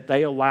is that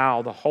they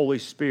allow the Holy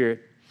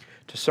Spirit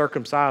to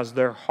circumcise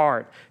their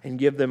heart and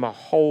give them a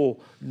whole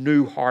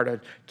new heart,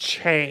 a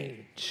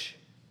change.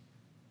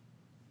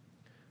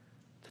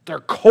 That their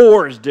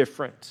core is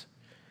different.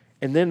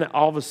 And then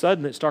all of a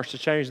sudden it starts to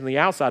change on the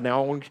outside.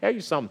 Now I want to tell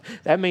you something.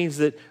 That means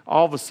that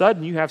all of a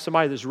sudden you have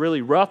somebody that's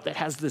really rough that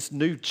has this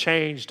new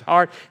changed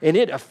heart. And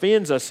it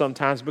offends us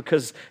sometimes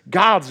because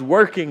God's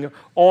working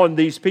on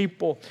these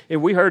people.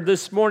 And we heard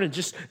this morning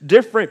just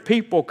different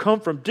people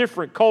come from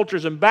different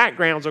cultures and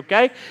backgrounds,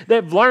 okay?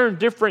 They've learned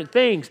different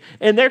things.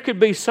 And there could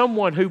be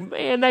someone who,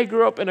 man, they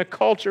grew up in a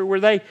culture where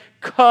they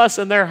cuss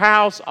in their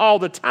house all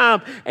the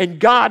time, and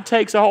God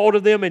takes a hold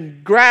of them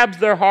and grabs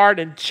their heart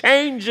and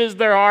changes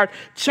their heart,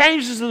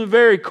 changes the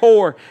very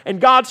core, and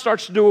God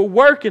starts to do a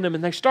work in them,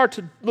 and they start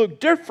to look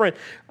different.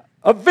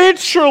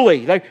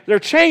 Eventually, they're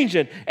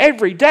changing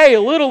every day,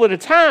 a little at a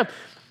time.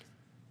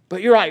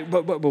 But you're right,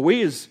 but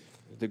we as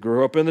that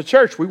grew up in the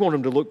church, we want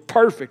them to look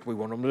perfect. We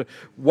want them to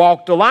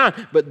walk the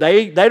line. But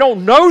they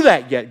don't know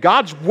that yet.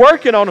 God's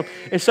working on them.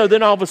 And so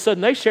then all of a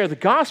sudden they share the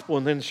gospel,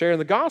 and then sharing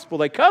the gospel,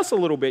 they cuss a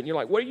little bit. And you're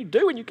like, what are you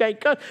doing? You can't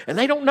cuss. And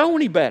they don't know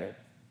any better.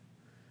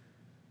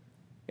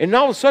 And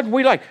all of a sudden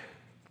we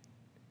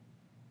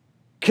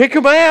kick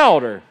them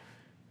out or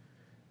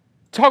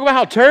talk about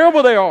how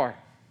terrible they are.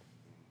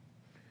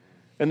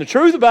 And the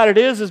truth about it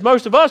is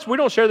most of us, we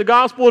don't share the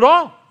gospel at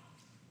all.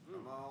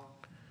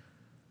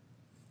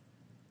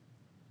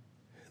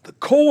 The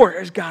core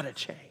has got to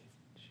change.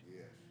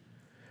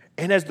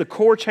 And as the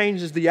core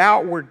changes, the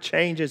outward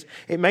changes.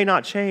 It may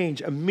not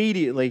change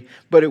immediately,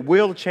 but it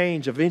will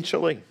change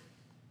eventually.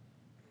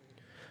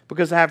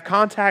 Because to have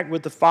contact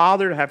with the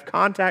Father, to have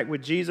contact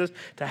with Jesus,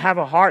 to have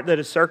a heart that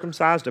is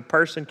circumcised, a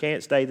person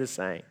can't stay the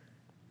same.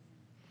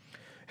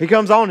 He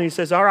comes on and he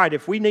says, all right,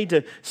 if we need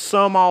to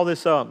sum all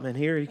this up, and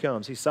here he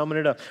comes. He's summing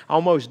it up.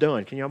 Almost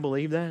done. Can y'all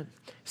believe that?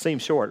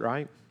 Seems short,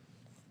 right?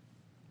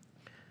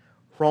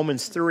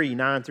 Romans 3,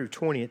 9 through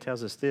 20, it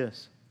tells us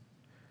this.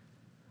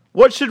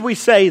 What should we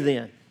say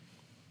then?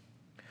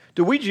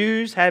 Do we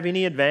Jews have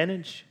any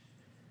advantage?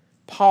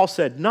 Paul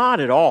said, not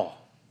at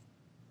all.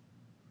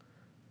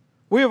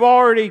 We have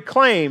already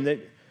claimed that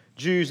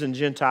Jews and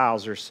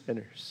Gentiles are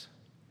sinners.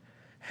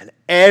 And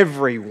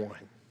everyone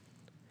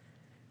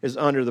is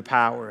under the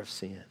power of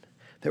sin.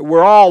 That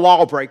we're all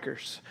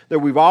lawbreakers. That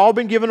we've all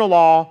been given a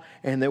law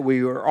and that we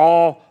are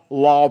all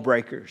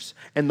lawbreakers.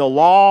 And the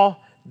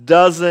law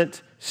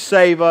doesn't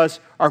save us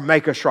or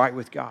make us right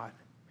with God.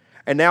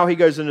 And now he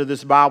goes into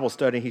this Bible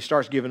study. He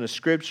starts giving us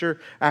scripture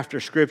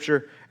after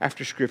scripture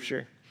after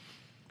scripture.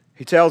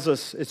 He tells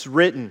us it's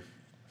written.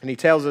 And he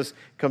tells us,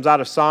 it comes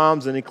out of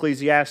Psalms and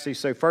Ecclesiastes.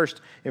 So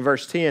first in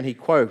verse 10 he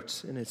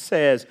quotes. And it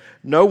says,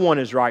 no one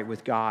is right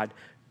with God.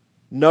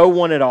 No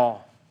one at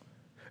all.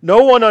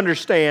 No one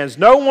understands.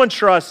 No one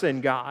trusts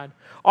in God.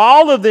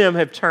 All of them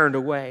have turned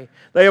away.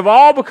 They have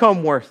all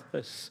become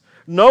worthless.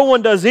 No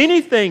one does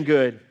anything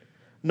good.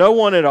 No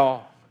one at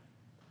all.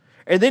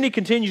 And then he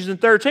continues in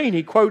 13.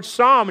 He quotes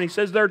Psalm and he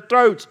says, their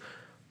throats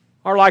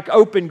are like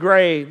open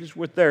graves.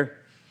 With their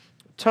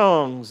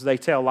tongues they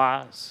tell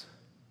lies.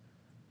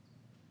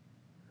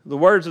 The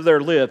words of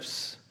their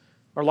lips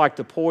are like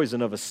the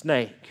poison of a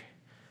snake.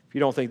 If you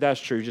don't think that's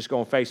true, just go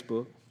on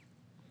Facebook.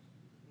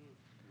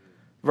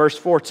 Verse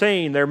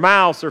 14, their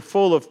mouths are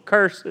full of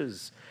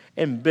curses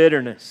and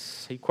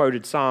bitterness. He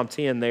quoted Psalm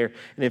 10 there.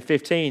 And in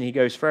 15, he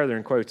goes further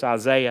and quotes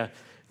Isaiah.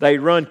 They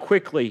run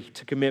quickly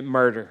to commit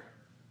murder.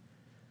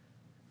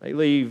 They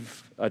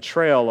leave a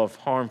trail of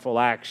harmful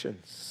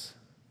actions.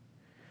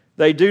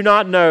 They do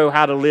not know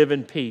how to live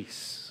in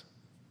peace.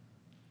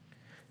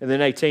 And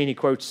then 18, he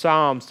quotes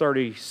Psalms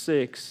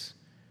 36.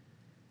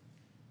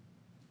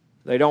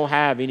 They don't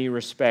have any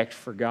respect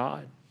for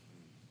God.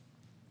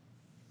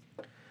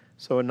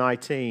 So in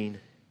 19,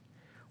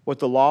 what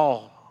the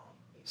law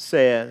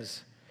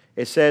says,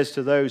 it says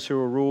to those who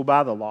are ruled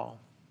by the law,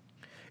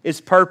 its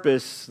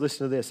purpose,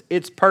 listen to this,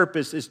 its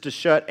purpose is to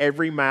shut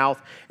every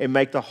mouth and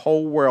make the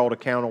whole world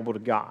accountable to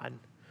God.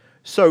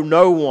 So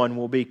no one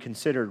will be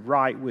considered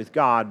right with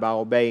God by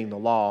obeying the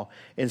law.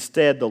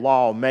 Instead, the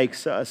law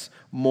makes us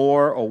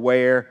more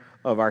aware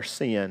of our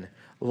sin.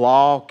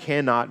 Law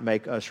cannot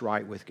make us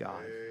right with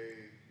God.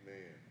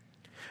 Amen.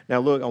 Now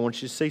look, I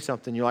want you to see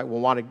something. You're like, well,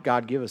 why did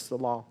God give us the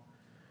law?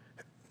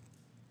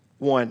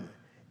 One,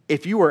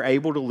 if you were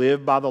able to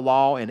live by the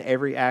law in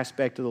every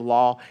aspect of the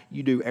law,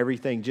 you do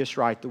everything just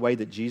right the way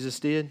that Jesus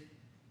did,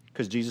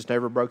 because Jesus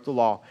never broke the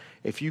law.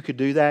 If you could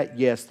do that,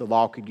 yes, the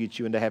law could get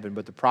you into heaven.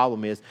 But the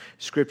problem is,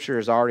 Scripture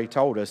has already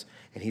told us,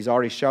 and He's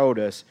already showed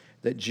us,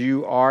 that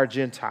Jew or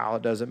Gentile,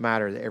 it doesn't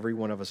matter, that every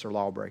one of us are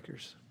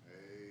lawbreakers.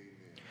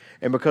 Amen.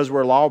 And because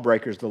we're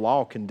lawbreakers, the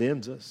law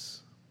condemns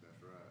us.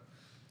 That's right.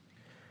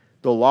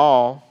 The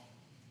law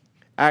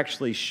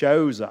actually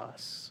shows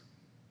us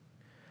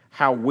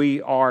how we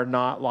are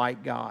not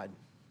like God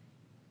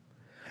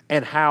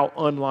and how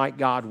unlike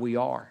God we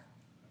are.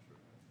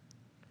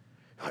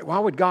 Like, why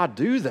would God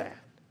do that?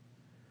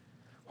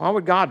 Why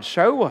would God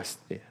show us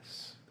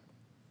this?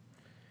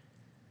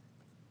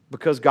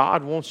 Because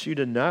God wants you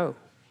to know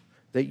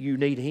that you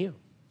need Him.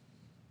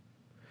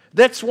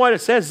 That's what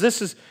it says.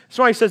 That's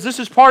why He says this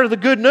is part of the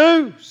good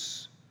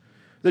news.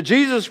 That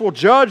Jesus will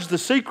judge the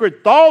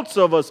secret thoughts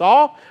of us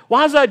all.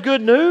 Why is that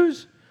good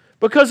news?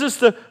 Because it's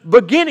the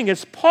beginning,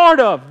 it's part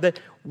of that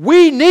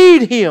we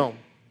need Him.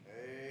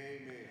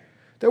 Amen.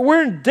 That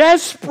we're in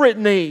desperate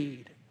need.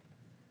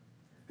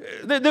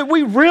 That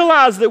we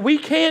realize that we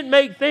can't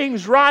make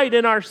things right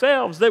in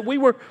ourselves. That we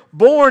were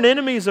born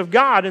enemies of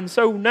God. And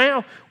so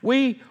now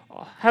we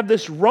have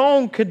this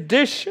wrong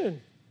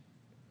condition.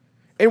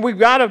 And we've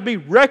got to be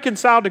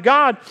reconciled to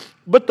God.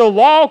 But the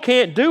law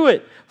can't do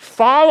it.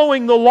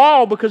 Following the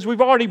law, because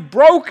we've already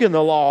broken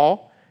the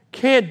law,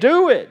 can't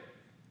do it.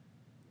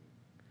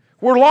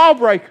 We're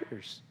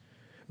lawbreakers.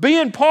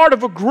 Being part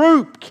of a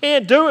group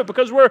can't do it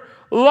because we're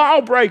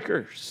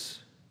lawbreakers.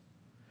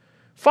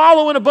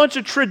 Following a bunch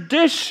of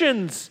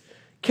traditions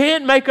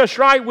can't make us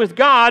right with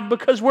God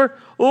because we're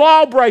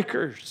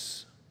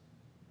lawbreakers.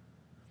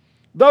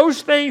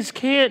 Those things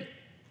can't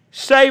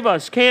save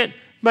us, can't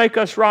make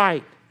us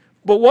right.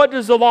 But what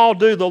does the law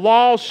do? The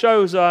law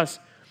shows us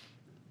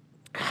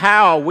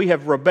how we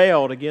have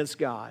rebelled against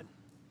God.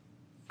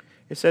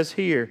 It says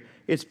here,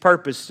 its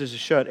purpose is to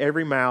shut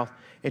every mouth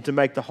and to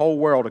make the whole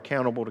world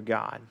accountable to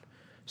God,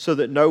 so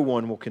that no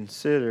one will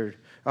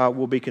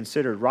be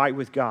considered right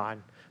with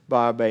God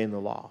by obeying the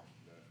law.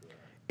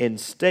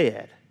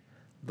 Instead,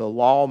 the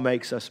law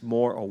makes us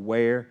more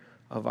aware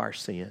of our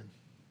sin.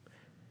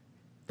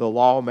 The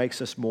law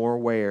makes us more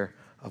aware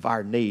of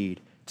our need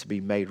to be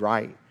made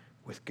right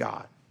with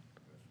God.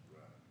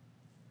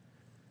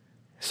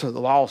 So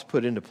the law is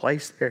put into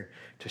place there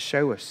to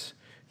show us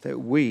that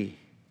we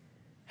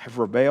have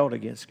rebelled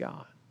against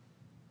God.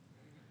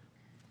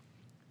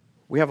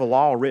 We have a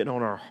law written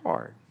on our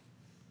heart.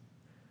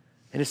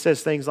 And it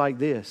says things like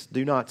this: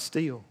 do not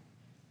steal.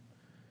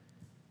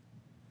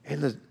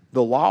 And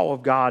the law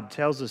of God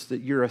tells us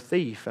that you're a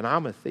thief and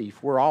I'm a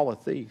thief. We're all a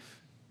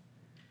thief.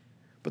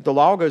 But the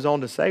law goes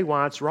on to say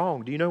why it's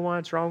wrong. Do you know why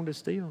it's wrong to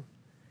steal?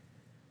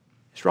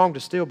 It's wrong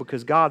to steal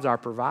because God's our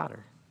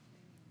provider.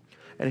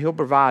 And He'll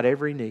provide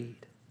every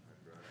need.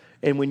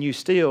 And when you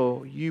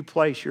steal, you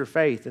place your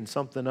faith in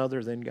something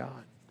other than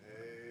God.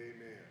 Amen.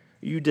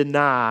 You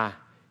deny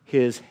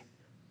His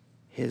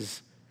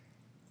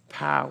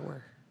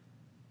power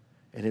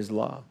and His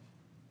love.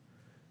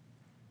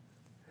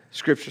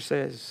 Scripture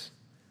says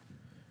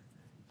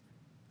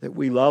that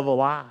we love a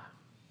lie.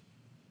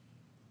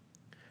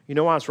 You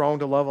know why it's wrong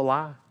to love a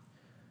lie?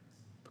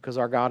 Because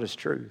our God is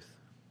truth.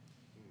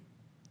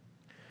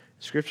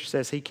 Scripture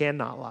says He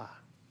cannot lie.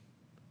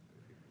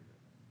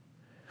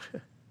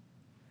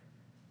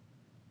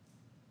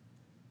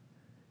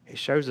 It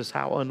shows us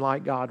how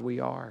unlike God we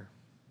are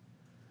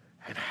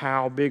and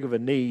how big of a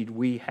need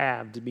we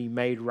have to be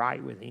made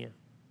right with Him.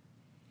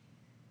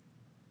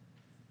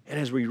 And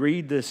as we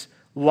read this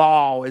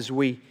law, as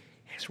we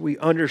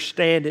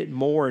understand it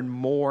more and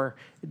more,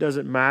 it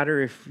doesn't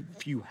matter if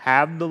you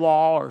have the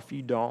law or if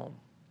you don't.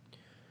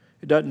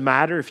 It doesn't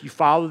matter if you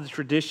follow the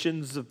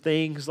traditions of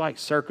things like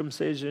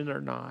circumcision or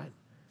not.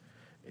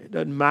 It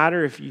doesn't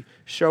matter if you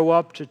show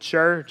up to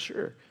church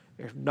or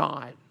if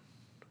not.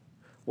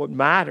 What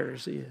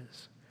matters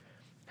is,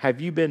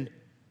 have you been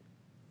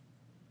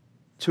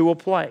to a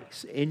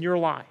place in your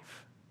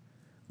life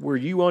where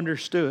you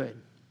understood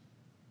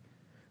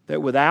that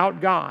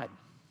without God,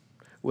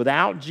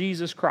 without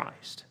Jesus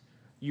Christ,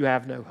 you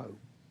have no hope?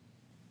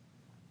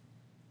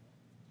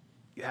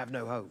 You have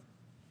no hope.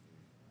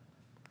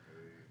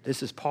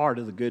 This is part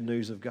of the good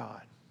news of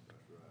God.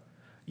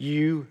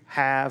 You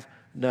have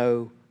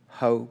no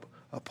hope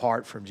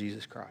apart from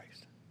Jesus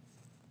Christ.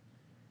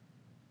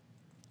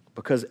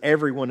 Because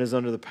everyone is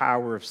under the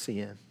power of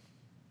sin.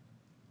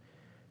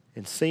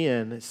 And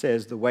sin, it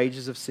says, the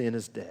wages of sin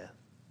is death.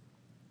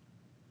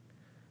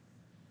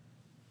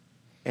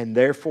 And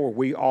therefore,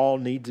 we all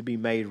need to be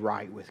made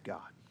right with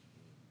God.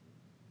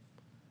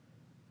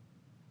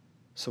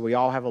 So we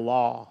all have a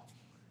law.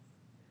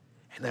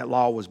 And that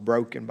law was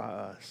broken by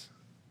us.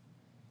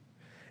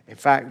 In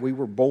fact, we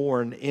were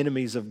born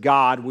enemies of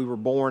God. We were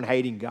born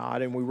hating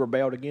God, and we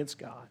rebelled against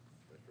God.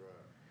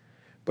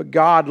 But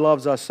God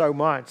loves us so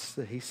much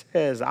that He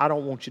says, I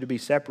don't want you to be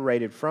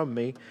separated from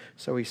me.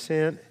 So He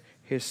sent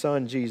His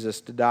Son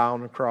Jesus to die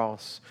on the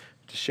cross,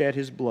 to shed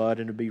His blood,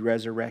 and to be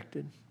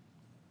resurrected.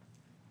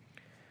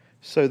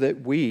 So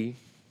that we,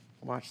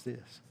 watch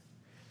this,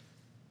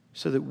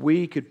 so that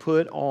we could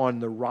put on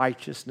the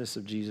righteousness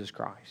of Jesus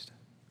Christ.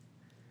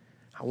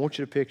 I want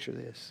you to picture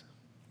this.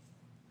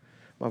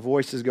 My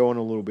voice is going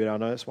a little bit. I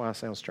know that's why I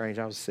sound strange.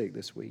 I was sick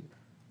this week.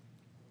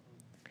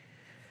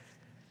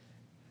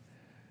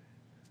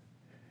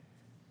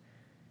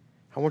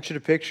 I want you to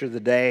picture the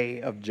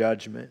day of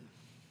judgment.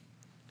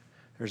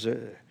 There's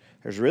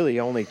really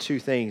only two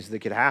things that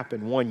could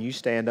happen. One, you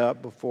stand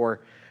up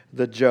before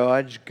the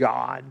judge,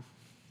 God.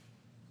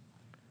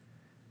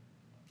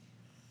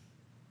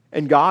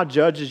 And God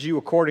judges you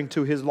according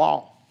to His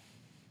law.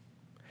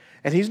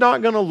 And He's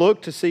not going to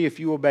look to see if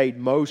you obeyed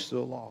most of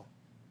the law.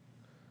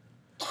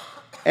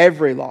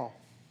 Every law.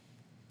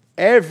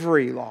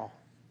 Every law.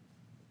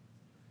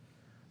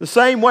 The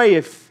same way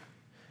if,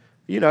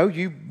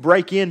 you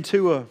break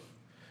into a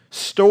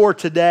store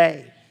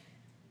today,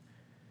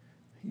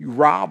 you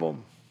rob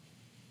them,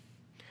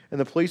 and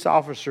the police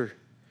officer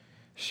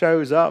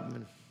shows up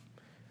and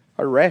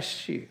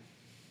arrests you.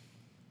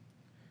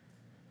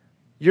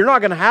 You're not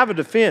going to have a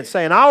defense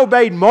saying, I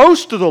obeyed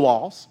most of the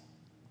laws.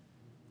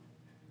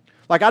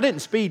 Like I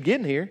didn't speed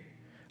getting here.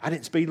 I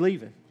didn't speed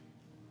leaving.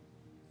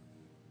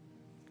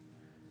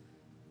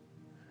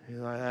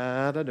 You're like,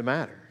 that doesn't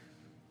matter.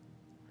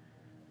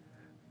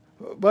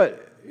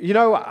 But,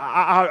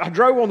 I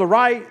drove on the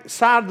right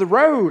side of the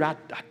road.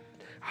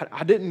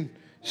 I didn't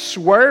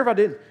swerve. I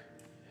didn't.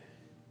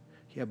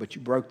 Yeah, but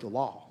you broke the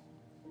law.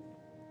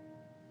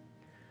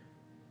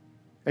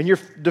 And your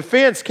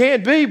defense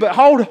can't be, but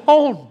hold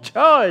on,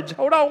 judge.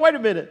 Hold on, wait a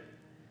minute.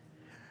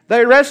 They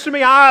arrested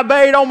me. I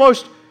obeyed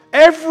almost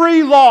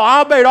every law.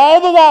 I obeyed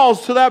all the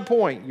laws to that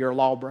point. You're a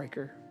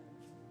lawbreaker.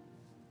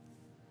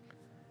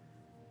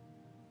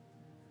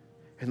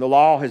 And the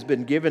law has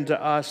been given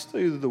to us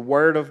through the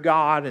Word of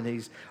God, and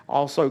He's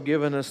also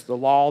given us the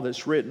law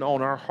that's written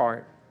on our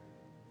heart.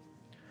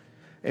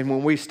 And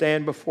when we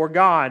stand before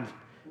God,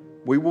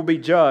 we will be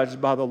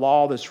judged by the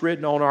law that's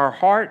written on our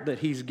heart that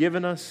He's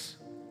given us,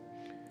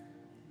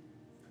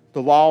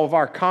 the law of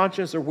our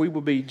conscience, or we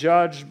will be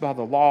judged by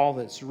the law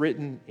that's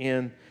written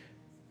in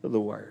the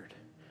Word.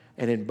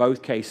 And in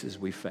both cases,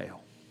 we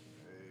fail.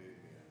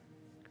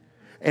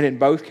 And in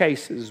both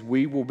cases,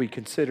 we will be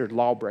considered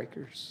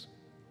lawbreakers.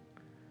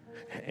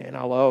 And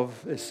I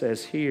love, it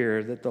says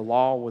here that the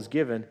law was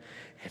given,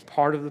 and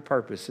part of the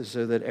purpose is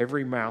so that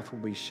every mouth will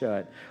be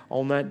shut.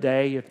 On that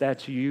day, if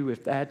that's you,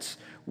 if that's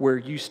where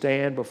you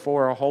stand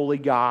before a holy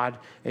God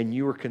and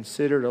you are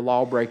considered a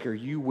lawbreaker,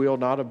 you will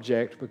not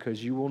object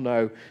because you will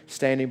know,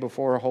 standing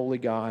before a holy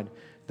God,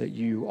 that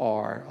you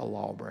are a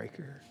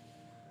lawbreaker.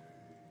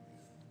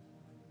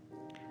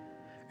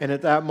 And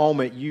at that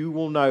moment, you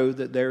will know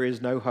that there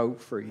is no hope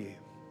for you.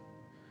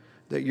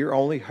 That your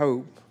only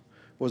hope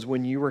was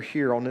when you were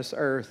here on this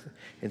earth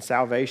and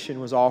salvation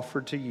was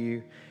offered to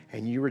you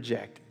and you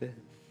rejected it.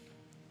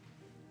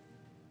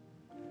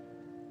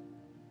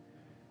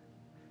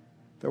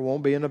 There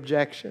won't be an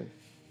objection.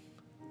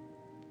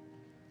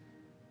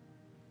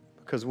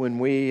 Because when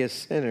we as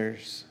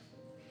sinners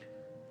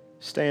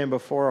stand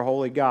before a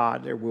holy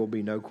God, there will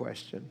be no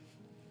question.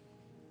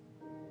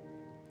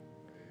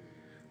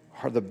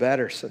 Or the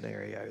better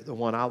scenario, the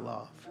one I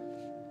love.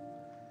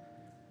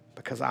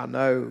 Because I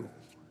know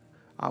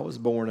I was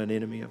born an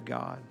enemy of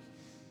God.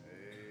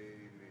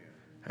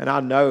 And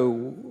I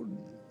know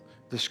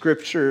the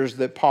scriptures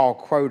that Paul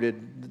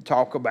quoted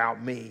talk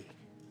about me.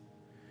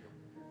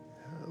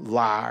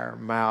 Liar,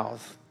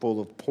 mouth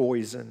full of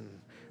poison,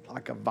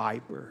 like a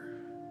viper.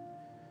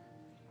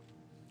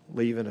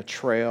 Leaving a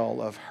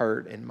trail of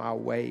hurt in my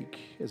wake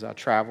as I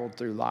traveled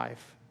through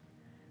life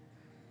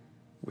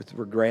with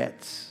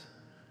regrets.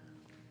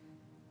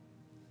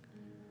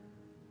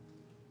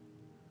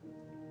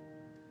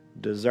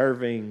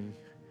 Deserving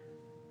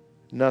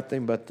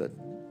nothing but the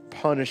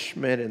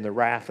punishment and the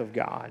wrath of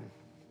God.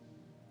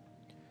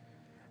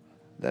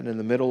 That in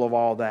the middle of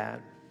all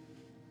that,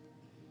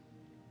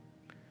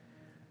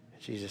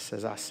 Jesus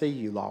says, I see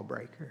you,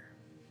 lawbreaker,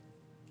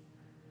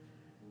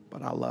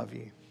 but I love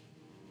you.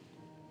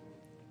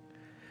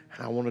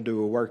 And I want to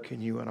do a work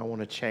in you, and I want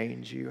to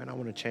change you, and I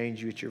want to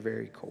change you at your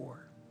very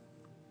core.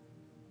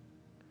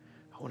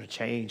 I want to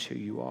change who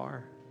you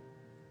are.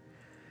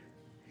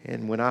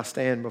 And when I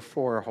stand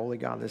before a holy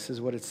God, this is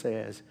what it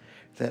says,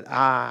 that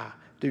I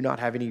do not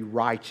have any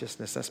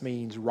righteousness. That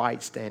means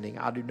right standing.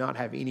 I do not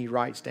have any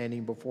right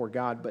standing before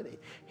God, but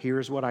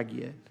here's what I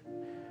get.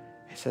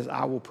 It says,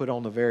 I will put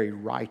on the very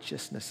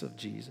righteousness of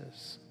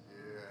Jesus.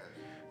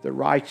 The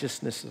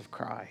righteousness of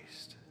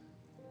Christ.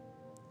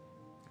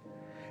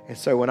 And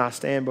so when I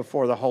stand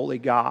before the holy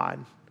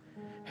God,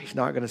 He's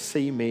not going to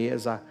see me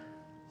as a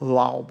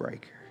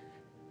lawbreaker.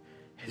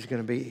 He's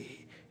going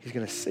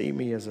to see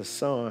me as a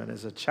son,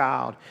 as a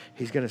child.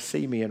 He's going to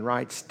see me in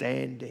right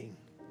standing.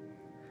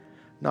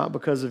 Not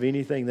because of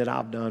anything that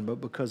I've done, but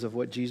because of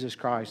what Jesus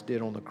Christ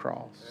did on the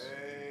cross.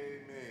 Amen.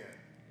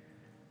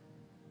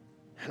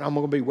 And I'm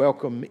going to be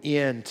welcomed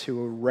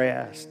into a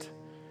rest.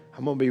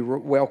 I'm going to be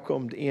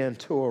welcomed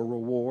into a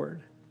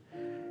reward.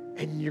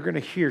 And you're going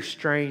to hear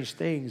strange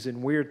things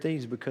and weird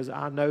things because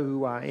I know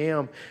who I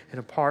am. And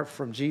apart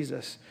from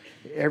Jesus,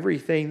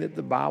 everything that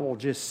the Bible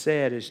just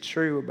said is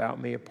true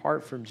about me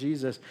apart from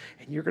Jesus.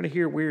 And you're going to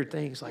hear weird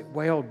things like,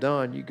 well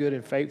done, you good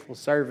and faithful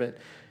servant.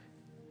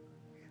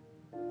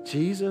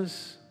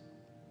 Jesus,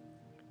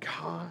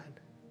 God,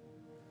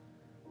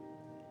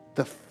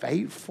 the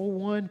faithful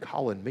one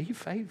calling me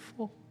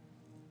faithful.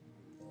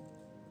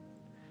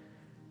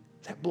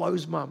 That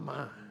blows my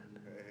mind.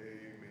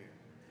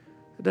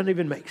 It doesn't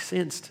even make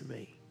sense to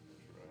me.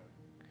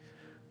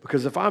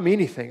 Because if I'm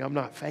anything, I'm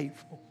not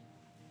faithful.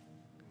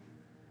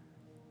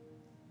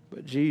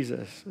 But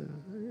Jesus,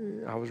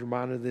 I was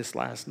reminded of this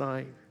last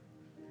night.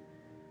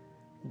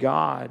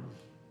 God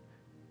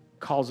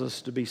calls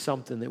us to be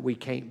something that we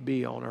can't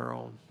be on our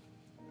own.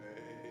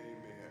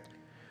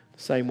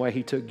 The same way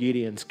He took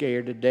Gideon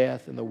scared to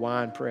death in the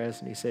wine press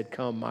and He said,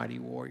 come, mighty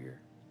warrior.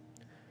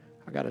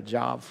 I got a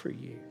job for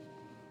you.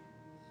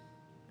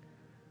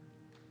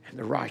 And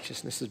the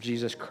righteousness of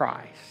Jesus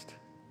Christ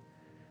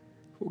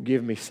will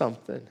give me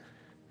something,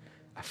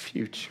 a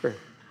future,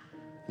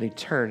 an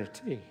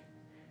eternity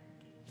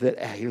that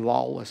a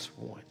lawless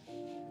one,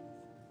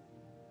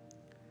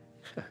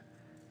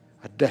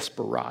 a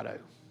desperado,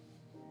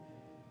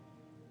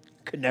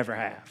 could never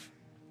have.